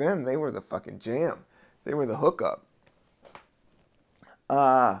rocking back then. They were the fucking jam. They were the hookup.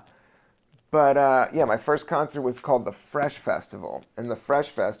 Uh, yeah, my first concert was called the Fresh Festival. And the Fresh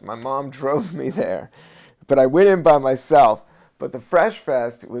Fest, my mom drove me there. But I went in by myself. But the Fresh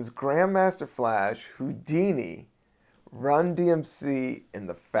Fest was Grandmaster Flash, Houdini, Run DMC, and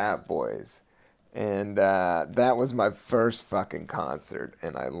the Fat Boys. And that was my first fucking concert.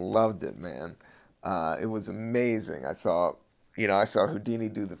 And I loved it, man. It was amazing. I saw Houdini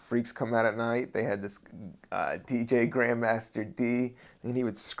do the Freaks Come Out at Night. They had this DJ Grandmaster D, and he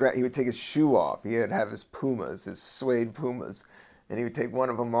would take his shoe off. He would have his Pumas, his suede Pumas, and he would take one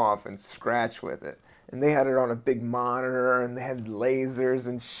of them off and scratch with it. And they had it on a big monitor, and they had lasers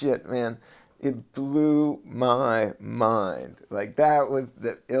and shit, man. It blew my mind. Like, that was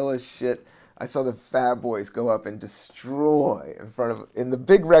the illest shit. I saw the Fat Boys go up and destroy in the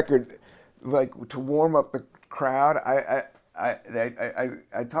big record, like, to warm up the crowd. I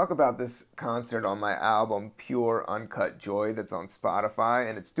talk about this concert on my album Pure Uncut Joy that's on Spotify,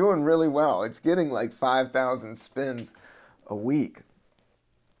 and it's doing really well. It's getting like 5,000 spins a week.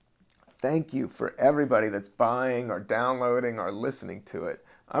 Thank you for everybody that's buying or downloading or listening to it.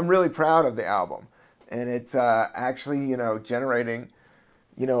 I'm really proud of the album, and it's actually, generating,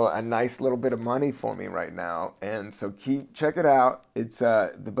 a nice little bit of money for me right now. And so check it out.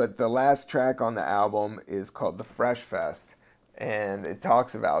 But the last track on the album is called The Fresh Fest, and it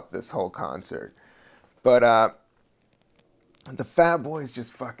talks about this whole concert. But the Fat Boys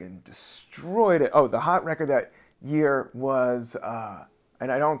just fucking destroyed it. Oh, the hot record that year was,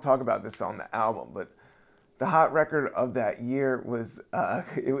 and I don't talk about this on the album, but the hot record of that year was,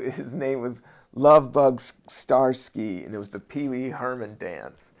 his name was Love Bug Starsky, and it was the Pee Wee Herman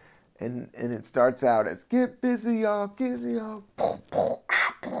dance. And it starts out as, get busy, y'all, busy, y'all.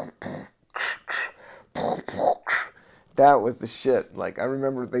 That was the shit. Like, I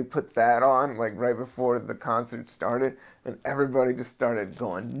remember they put that on, like, right before the concert started, and everybody just started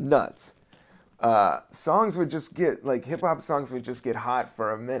going nuts. Songs would just get, like, hip-hop songs would just get hot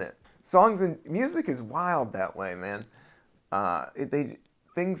for a minute. Songs and music is wild that way, man.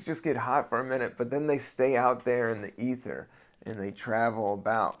 Things just get hot for a minute, but then they stay out there in the ether, and they travel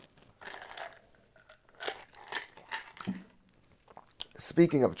about.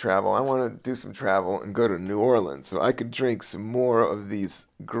 Speaking of travel, I want to do some travel and go to New Orleans so I could drink some more of these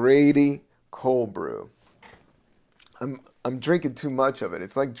Grady cold brew. I'm drinking too much of it.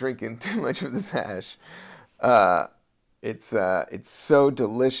 It's like drinking too much of this hash. It's so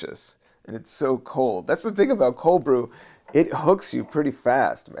delicious, and it's so cold. That's the thing about cold brew. It hooks you pretty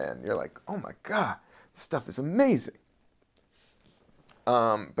fast, man. You're like, oh my God, this stuff is amazing.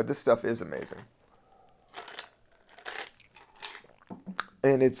 But this stuff is amazing.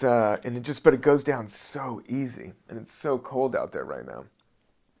 And but it goes down so easy, and it's so cold out there right now.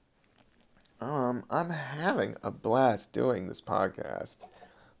 I'm having a blast doing this podcast.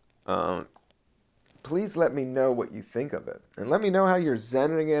 Please let me know what you think of it, and let me know how you're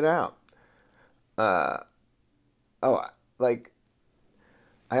zenning it out. Oh, like,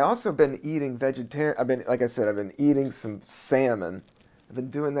 I also been eating vegetarian. Like I said, I've been eating some salmon. I've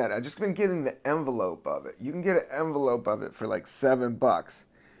been doing that. I've just been getting the envelope of it. You can get an envelope of it for like $7,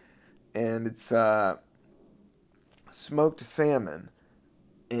 and it's smoked salmon,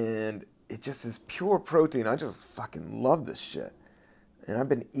 and it just is pure protein. I just fucking love this shit. and I've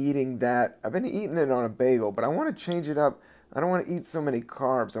been eating that. I've been eating it on a bagel, but I want to change it up. I don't want to eat so many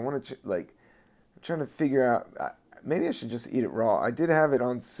carbs. I want to like. I'm trying to figure out. Maybe I should just eat it raw. I did have it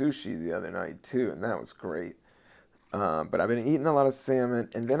on sushi the other night too, and that was great. But I've been eating a lot of salmon,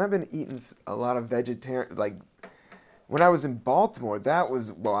 and then I've been eating a lot of vegetarian. Like when I was in Baltimore, that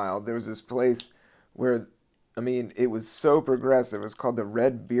was wild. There was this place where, I mean, it was so progressive. It was called the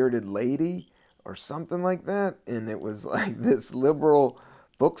Red Bearded Lady or something like that, and it was like this liberal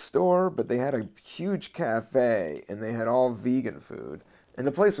bookstore, but they had a huge cafe, and they had all vegan food. And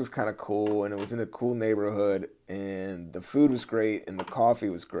the place was kind of cool, and it was in a cool neighborhood, and the food was great, and the coffee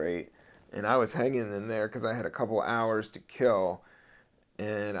was great. And I was hanging in there because I had a couple hours to kill,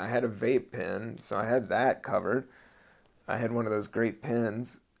 and I had a vape pen, so I had that covered. I had one of those great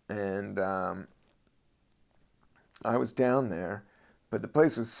pens, and I was down there, but the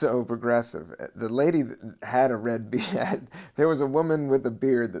place was so progressive. The lady had a red beard. There was a woman with a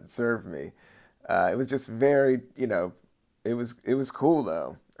beard that served me. It was just very, it was cool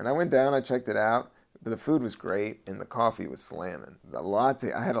though. And I went down, I checked it out. But the food was great, and the coffee was slamming. The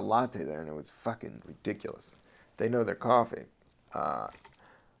latte, I had a latte there, and it was fucking ridiculous. They know their coffee. Uh,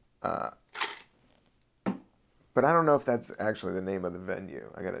 uh, but I don't know if that's actually the name of the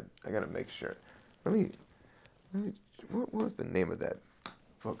venue. I gotta make sure. Let me, let me. What was the name of that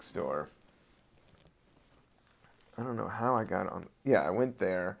bookstore? I don't know how I got on. Yeah, I went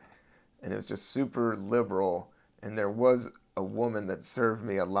there, and it was just super liberal. And there was a woman that served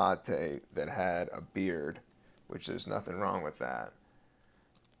me a latte that had a beard, which there's nothing wrong with that.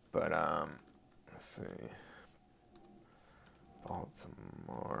 But let's see,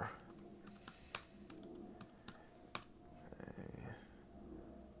 Baltimore.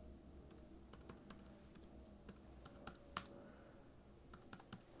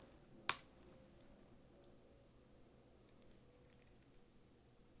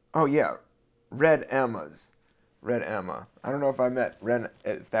 Oh yeah, Red Emma's. Red Emma. I don't know if I met Red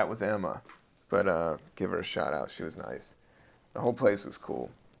if that was Emma, but give her a shout out. She was nice. The whole place was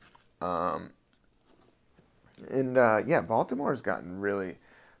cool. Um, and yeah, Baltimore's gotten really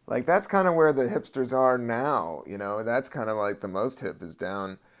like that's kind of where the hipsters are now. That's kind of like the most hip is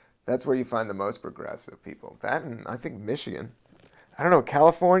down. That's where you find the most progressive people. That and I think Michigan. I don't know.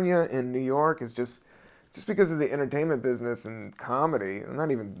 California and New York is just because of the entertainment business and comedy.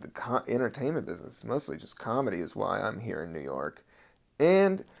 Not even the entertainment business. Mostly just comedy is why I'm here in New York.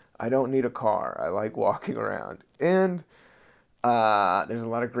 And I don't need a car. I like walking around. And there's a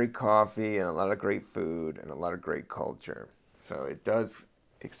lot of great coffee and a lot of great food and a lot of great culture. So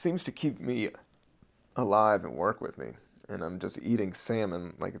it seems to keep me alive and work with me. And I'm just eating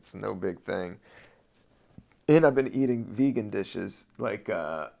salmon like it's no big thing. And I've been eating vegan dishes. Like,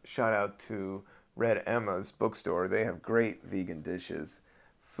 shout out to Red Emma's bookstore. They have great vegan dishes,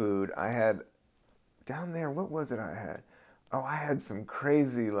 food. I had down there, what was it I had? Oh, I had some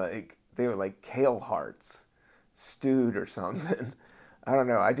crazy, like, they were like kale hearts stewed or something. I don't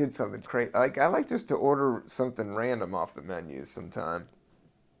know. I did something crazy. Like, I like just to order something random off the menu sometime.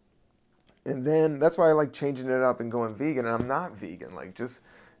 And then that's why I like changing it up and going vegan. And I'm not vegan. Like, just,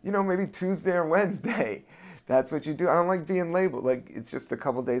 maybe Tuesday or Wednesday. That's what you do. I don't like being labeled. Like, it's just a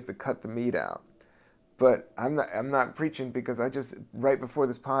couple days to cut the meat out. But I'm not preaching because I just right before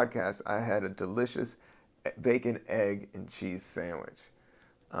this podcast I had a delicious bacon, egg, and cheese sandwich.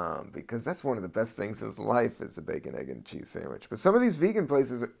 Because that's one of the best things in life is a bacon, egg, and cheese sandwich. But some of these vegan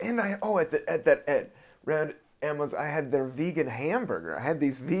places, and at Red Emma's, I had their vegan hamburger. I had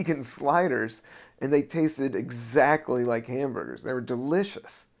these vegan sliders, and they tasted exactly like hamburgers. They were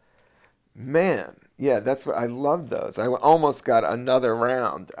delicious. Man, yeah, that's what I loved those. I almost got another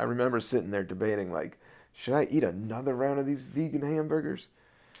round. I remember sitting there debating, like, should I eat another round of these vegan hamburgers?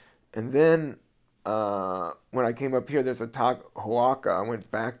 And then when I came up here, there's a Huaca. I went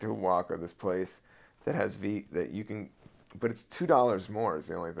back to Huaca, this place that has that you can, but it's $2 more is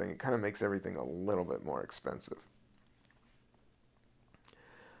the only thing. It kind of makes everything a little bit more expensive.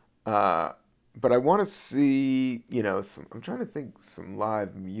 Uh, but I want to see, I'm trying to think some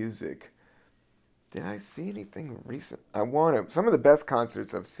live music. Did I see anything recent? I want to. Some of the best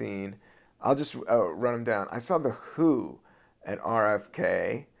concerts I've seen, I'll just run them down. I saw The Who at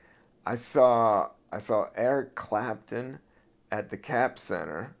RFK. I saw Eric Clapton at the Cap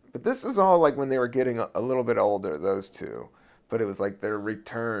Center. But this is all like when they were getting a little bit older, those two. But it was like their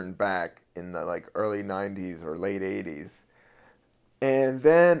return back in the like early 90s or late 80s. And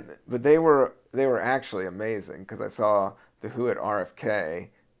then, but they were actually amazing because I saw The Who at RFK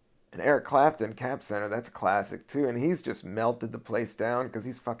and Eric Clapton, Cap Center, that's a classic too. And he's just melted the place down because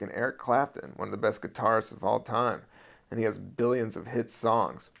he's fucking Eric Clapton, one of the best guitarists of all time. and he has billions of hit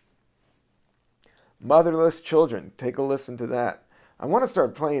songs. Motherless Children, take a listen to that. I want to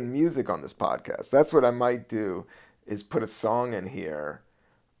start playing music on this podcast. That's what I might do, is put a song in here.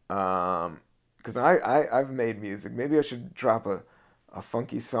 Because I've made music. Maybe I should drop a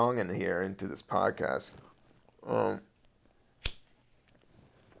funky song in here into this podcast.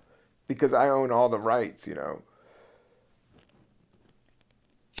 Because I own all the rights, you know.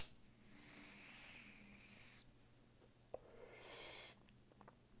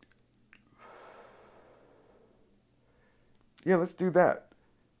 Yeah, let's do that.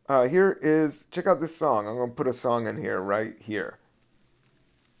 Check out this song. I'm going to put a song in here right here.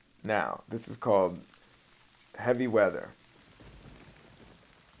 Now, this is called Heavy Weather.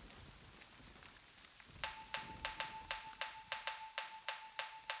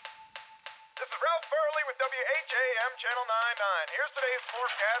 This is Ralph Burley with WHAM Channel 99. Here's today's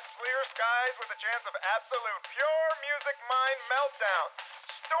forecast. Clear skies with a chance of absolute pure music mind meltdown.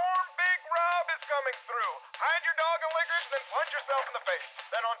 Storm Big Rob is coming through. Hide your dog and licorice, then punch yourself in the face.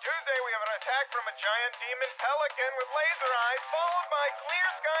 Then on Tuesday, we have an attack from a giant demon pelican with laser eyes, followed by clear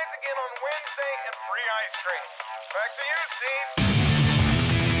skies again on Wednesday and free ice cream. Back to you, Steve.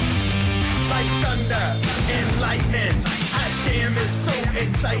 Like thunder and lightning, hot damn, it's so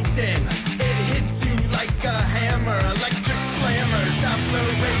exciting. It hits you like a hammer, electric slammers, Doppler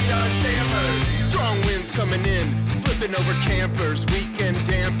radar stammers. Strong winds coming in, flipping over campers, weekend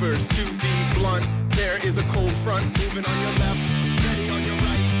dampers. To be blunt, there is a cold front moving on your left, ready on your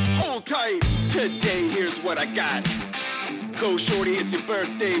right. Hold tight, today here's what I got. Go shorty, it's your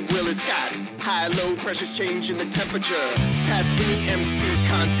birthday, Willard Scott. High, low, pressures changing the temperature. Pass any MC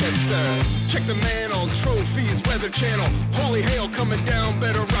contest, sir. Check the man on trophies, Weather Channel. Holy hail coming down,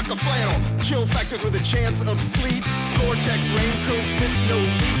 better rock a flannel. Chill factors with a chance of sleet. Gore-Tex raincoats with no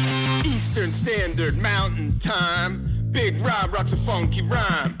leaks. Eastern Standard Mountain Time. Big Rob rocks a funky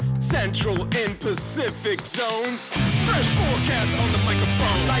rhyme. Central and Pacific zones. Fresh forecast on the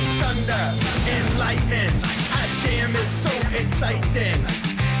microphone. Like thunder and lightning. Hot damn, it's so exciting.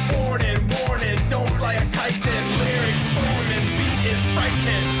 Warning, warning, don't fly a kite then. Lyrics storming, beat is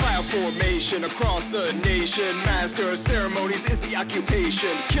frightening. Cloud formation across the nation. Master of ceremonies is the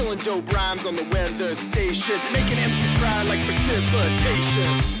occupation. Killing dope rhymes on the weather station. Making MCs cry like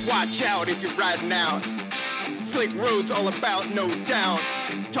precipitation. Watch out if you're riding out. Slick roads all about, no doubt.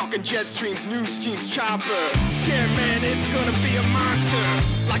 Talking jet streams, news teams, chopper. Yeah, man, it's gonna be a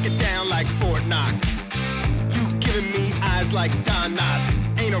monster. Lock it down like Fort Knox. You giving me eyes like Don Knotts.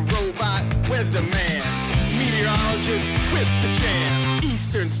 Ain't a robot, weatherman. Meteorologist with the jam.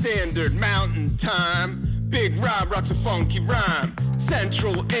 Eastern Standard Mountain Time. Big Rob rocks a funky rhyme.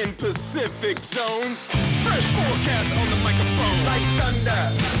 Central and Pacific zones. Fresh forecast on the microphone. Like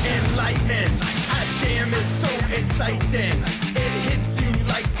thunder and lightning. Hot damn, it's so exciting. It hits you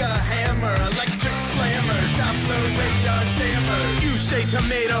like a hammer. Electric slammers, Doppler radar stammers. You say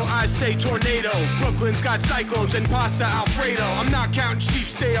tomato, I say tornado. Brooklyn's got cyclones and pasta Alfredo. I'm not counting sheep,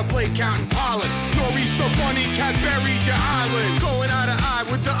 stay up late counting pollen. Nor'easter bunny cat buried your island. Going eye to eye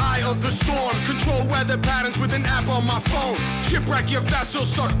with the eye of the storm. Control weather patterns with an app on my phone. Shipwreck your vessel,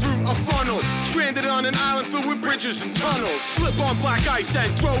 suck through a funnel. Stranded on an island filled with bridges and tunnels. Slip on black ice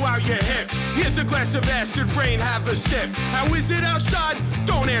and throw out your hip. Here's a glass of acid rain, have a sip. How is it outside?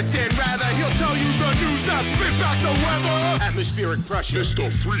 Don't ask Dan Rather. He'll tell you the news, not spit back the weather. Atmospheric pressure,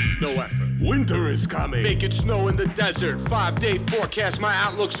 Mr. Freeze. No effort. Winter is coming. Make it snow in the desert. 5-day forecast, my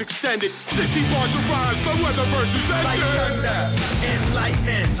outlook's extended. 60 bars of rhymes, my weather verse is ended. Like thunder and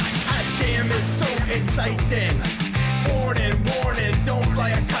lightning. Hot damn, it's so exciting. Warning, warning, don't fly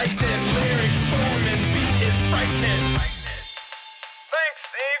a kite then. Lyrics storming, beat is frightening. Thanks,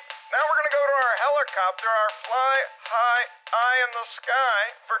 Steve. Now we're gonna go to our helicopter, our fly high eye in the sky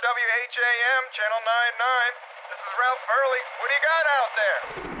for WHAM Channel 99. This is Ralph Burley. What do you got out there?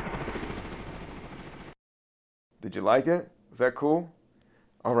 Did you like it? Was that cool?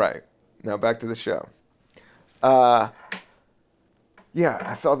 All right. Now back to the show. Yeah,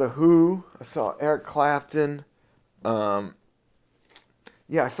 I saw The Who. I saw Eric Clapton. Yeah,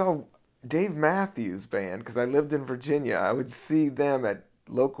 I saw Dave Matthews Band because I lived in Virginia. I would see them at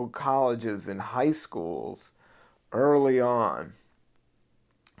local colleges and high schools early on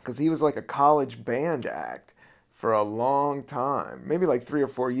because he was like a college band act for a long time, maybe like 3 or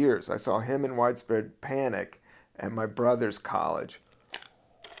 4 years. I saw him in Widespread Panic at my brother's college.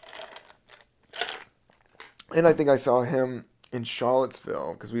 And I think I saw him in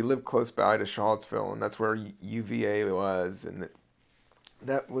Charlottesville because we lived close by to Charlottesville, and that's where UVA was, and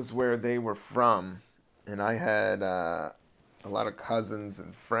that was where they were from. And I had a lot of cousins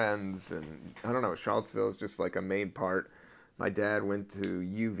and friends, and I don't know, Charlottesville is just like a main part. My dad went to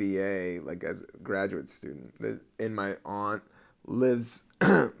UVA like as a graduate student, and my aunt lives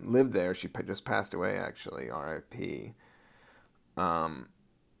lived there. She just passed away actually, R.I.P.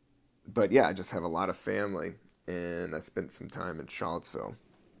 But yeah, I just have a lot of family, and I spent some time in Charlottesville.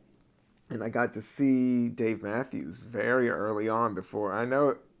 And I got to see Dave Matthews very early on before I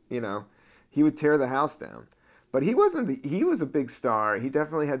know, he would tear the house down. But he was a big star. He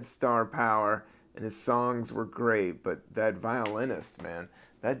definitely had star power, and his songs were great. But that violinist, man,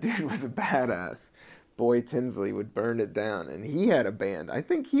 that dude was a badass. Boy Tinsley would burn it down, and he had a band. I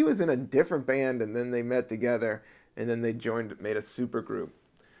think he was in a different band, and then they met together, and then they made a super group.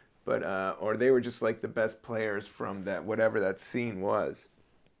 But or they were just like the best players from that whatever that scene was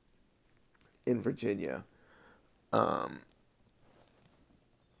in Virginia.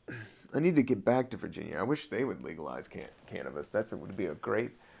 I need to get back to Virginia. I wish they would legalize cannabis. Would be a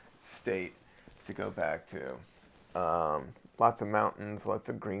great state to go back to. Lots of mountains, lots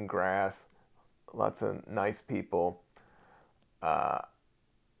of green grass, lots of nice people. But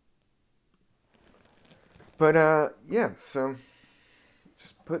yeah, so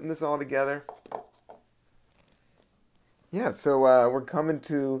just putting this all together. Yeah, so we're coming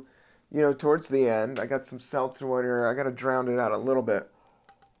to, towards the end. I got some seltzer water. I got to drown it out a little bit.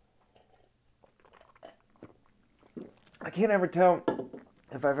 I can't ever tell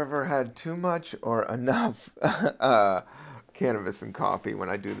if I've ever had too much or enough cannabis and coffee when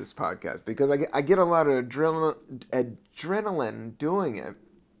I do this podcast, because I get a lot of adrenaline doing it.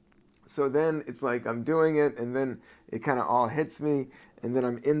 So then it's like I'm doing it, and then it kind of all hits me, and then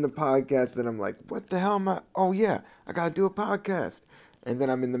I'm in the podcast, and I'm like, what the hell am I? Oh, yeah, I got to do a podcast. And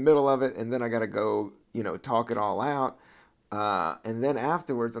then I'm in the middle of it, and then I got to go, talk it all out. And then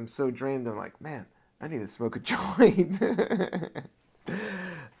afterwards, I'm so drained, I'm like, man, I need to smoke a joint.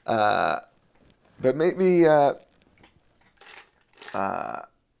 But maybe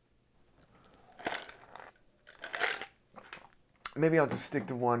maybe I'll just stick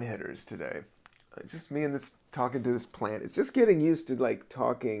to one-hitters today. Just me and this talking to this plant. It's just getting used to like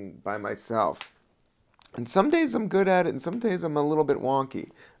talking by myself. And some days I'm good at it, and some days I'm a little bit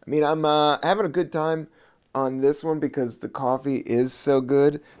wonky. I mean, I'm having a good time on this one because the coffee is so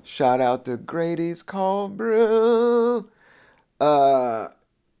good. Shout out to Grady's Cold Brew.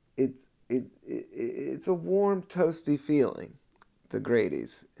 It's a warm, toasty feeling, the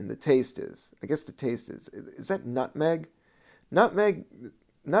Grady's, and the taste is. I guess the taste is that nutmeg? Nutmeg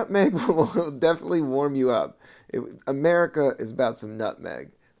will definitely warm you up. America is about some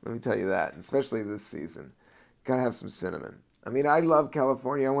nutmeg. Let me tell you that, especially this season. Gotta have some cinnamon. I mean, I love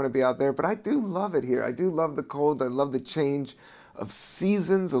California. I want to be out there, but I do love it here. I do love the cold. I love the change of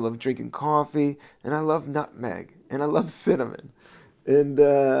seasons. I love drinking coffee, and I love nutmeg, and I love cinnamon. And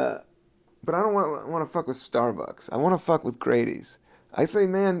but I don't want to fuck with Starbucks. I want to fuck with Grady's. I say,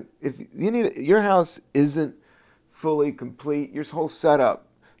 man, if you need your house isn't fully complete, your whole setup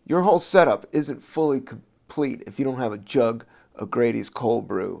isn't fully complete if you don't have a jug of Grady's cold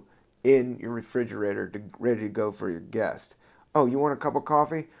brew in your refrigerator ready to go for your guest. Oh, you want a cup of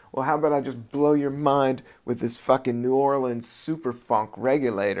coffee? Well, how about I just blow your mind with this fucking New Orleans super funk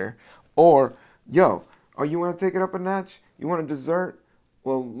regulator? Or, yo, oh, you want to take it up a notch? You want a dessert?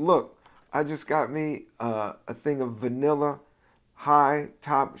 Well, look, I just got me a thing of vanilla, high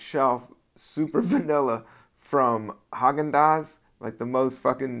top shelf, super vanilla from Haagen-Dazs, like the most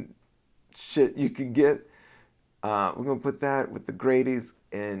fucking shit you can get. We're going to put that with the Grady's,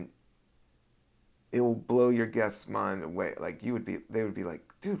 and it will blow your guests' mind away. Like, they would be like,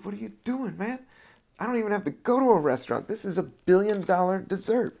 dude, what are you doing, man? I don't even have to go to a restaurant. This is $1 billion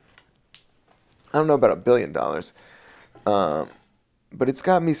dessert. I don't know about $1 billion, but it's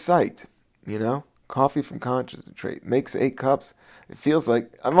got me psyched, Coffee from concentrate makes 8 cups. It feels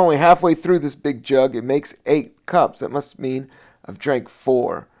like I'm only halfway through this big jug. It makes 8 cups. That must mean I've drank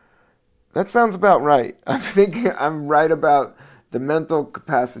 4. That sounds about right. I think I'm right about the mental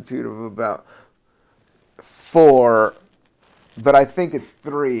capacity of about 4, but I think it's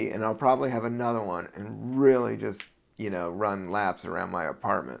 3, and I'll probably have another one and really just, run laps around my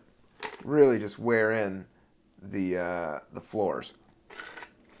apartment. Really just wear in the floors.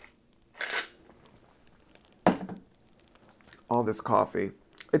 All this coffee.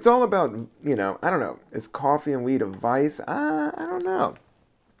 It's all about, I don't know. Is coffee and weed a vice? I don't know.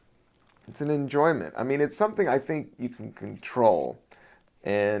 It's an enjoyment. I mean, it's something I think you can control.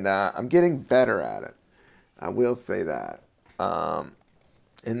 And I'm getting better at it. I will say that.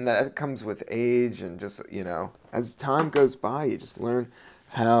 And that comes with age and just, as time goes by, you just learn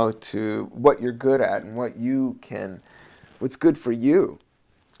what you're good at and what you can What's good for you?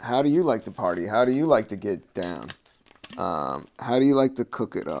 How do you like to party? How do you like to get down? How do you like to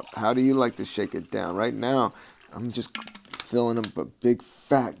cook it up? How do you like to shake it down? Right now, I'm just filling up a big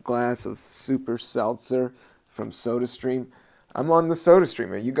fat glass of super seltzer from SodaStream. I'm on the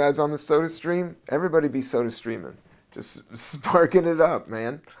SodaStream. Are you guys on the SodaStream? Everybody be SodaStreaming. Just sparking it up,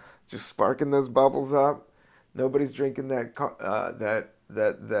 man. Just sparking those bubbles up. Nobody's drinking that Coca-Cola,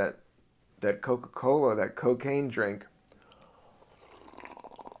 that cocaine drink.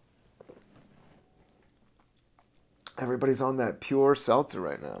 Everybody's on that pure seltzer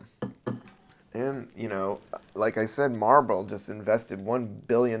right now. And, you know, like I said, Marlboro just invested $1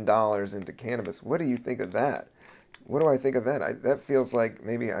 billion into cannabis. What do you think of that? What do I think of that? That feels like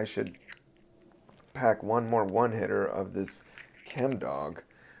maybe I should pack one more one-hitter of this ChemDog,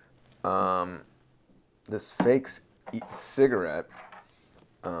 this fake cigarette,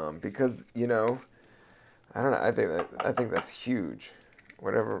 because, you know, I don't know, I think that's huge.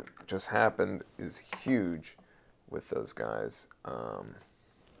 Whatever just happened is huge with those guys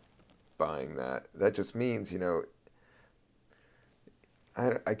buying that. That just means, you know,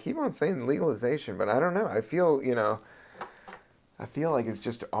 I keep on saying legalization, but I don't know. I feel, you know, I feel like it's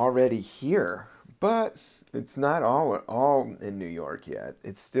just already here, but it's not all in New York yet.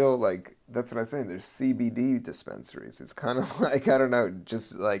 It's still like, that's what I'm saying. There's CBD dispensaries. It's kind of like, I don't know,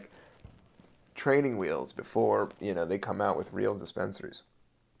 just like training wheels before, you know, they come out with real dispensaries.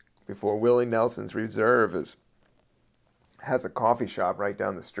 Before Willie Nelson's Reserve has a coffee shop right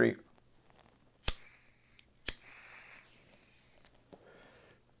down the street.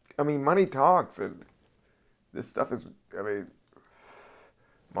 I mean, money talks. And this stuff is, I mean,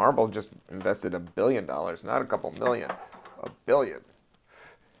 Marlboro just invested $1 billion, not a couple million, $1 billion.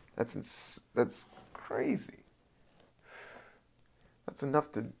 That's crazy. That's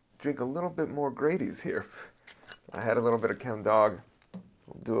enough to drink a little bit more Grady's here. I had a little bit of ChemDog.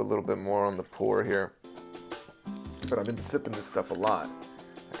 We'll do a little bit more on the pour here. But I've been sipping this stuff a lot.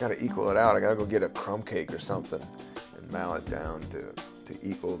 I gotta equal it out. I gotta go get a crumb cake or something and mow it down to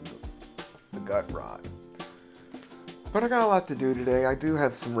equal the gut rot. But I got a lot to do today. I do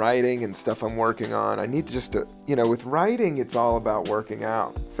have some writing and stuff I'm working on. I need to just, you know, with writing, it's all about working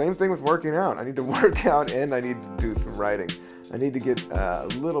out. Same thing with working out. I need to work out and I need to do some writing. I need to get a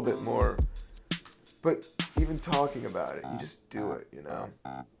little bit more, but even talking about it, you just do it, you know?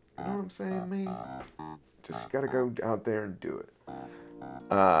 You know what I'm saying, man? Just gotta go out there and do it.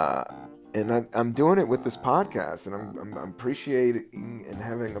 And I'm doing it with this podcast, and I'm appreciating and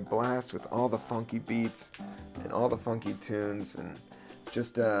having a blast with all the funky beats and all the funky tunes, and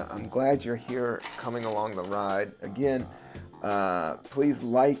just I'm glad you're here coming along the ride. Again, please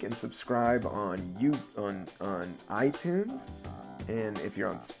like and subscribe on iTunes, and if you're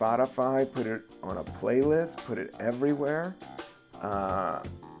on Spotify, put it on a playlist, put it everywhere.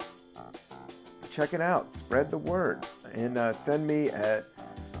 Check it out, spread the word, and send me at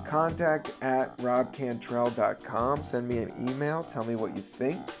contact@robcantrell.com. Send me an email. Tell me what you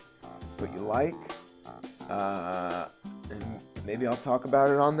think, what you like, and maybe I'll talk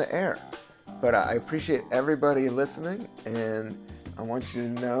about it on the air. But I appreciate everybody listening, and I want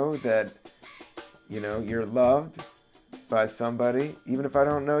you to know that, you know, you're loved by somebody. Even if I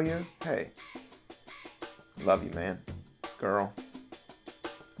don't know you, hey, love you, man, girl.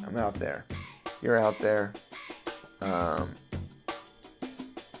 I'm out there. You're out there.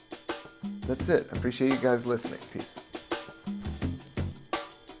 That's it. I appreciate you guys listening. Peace.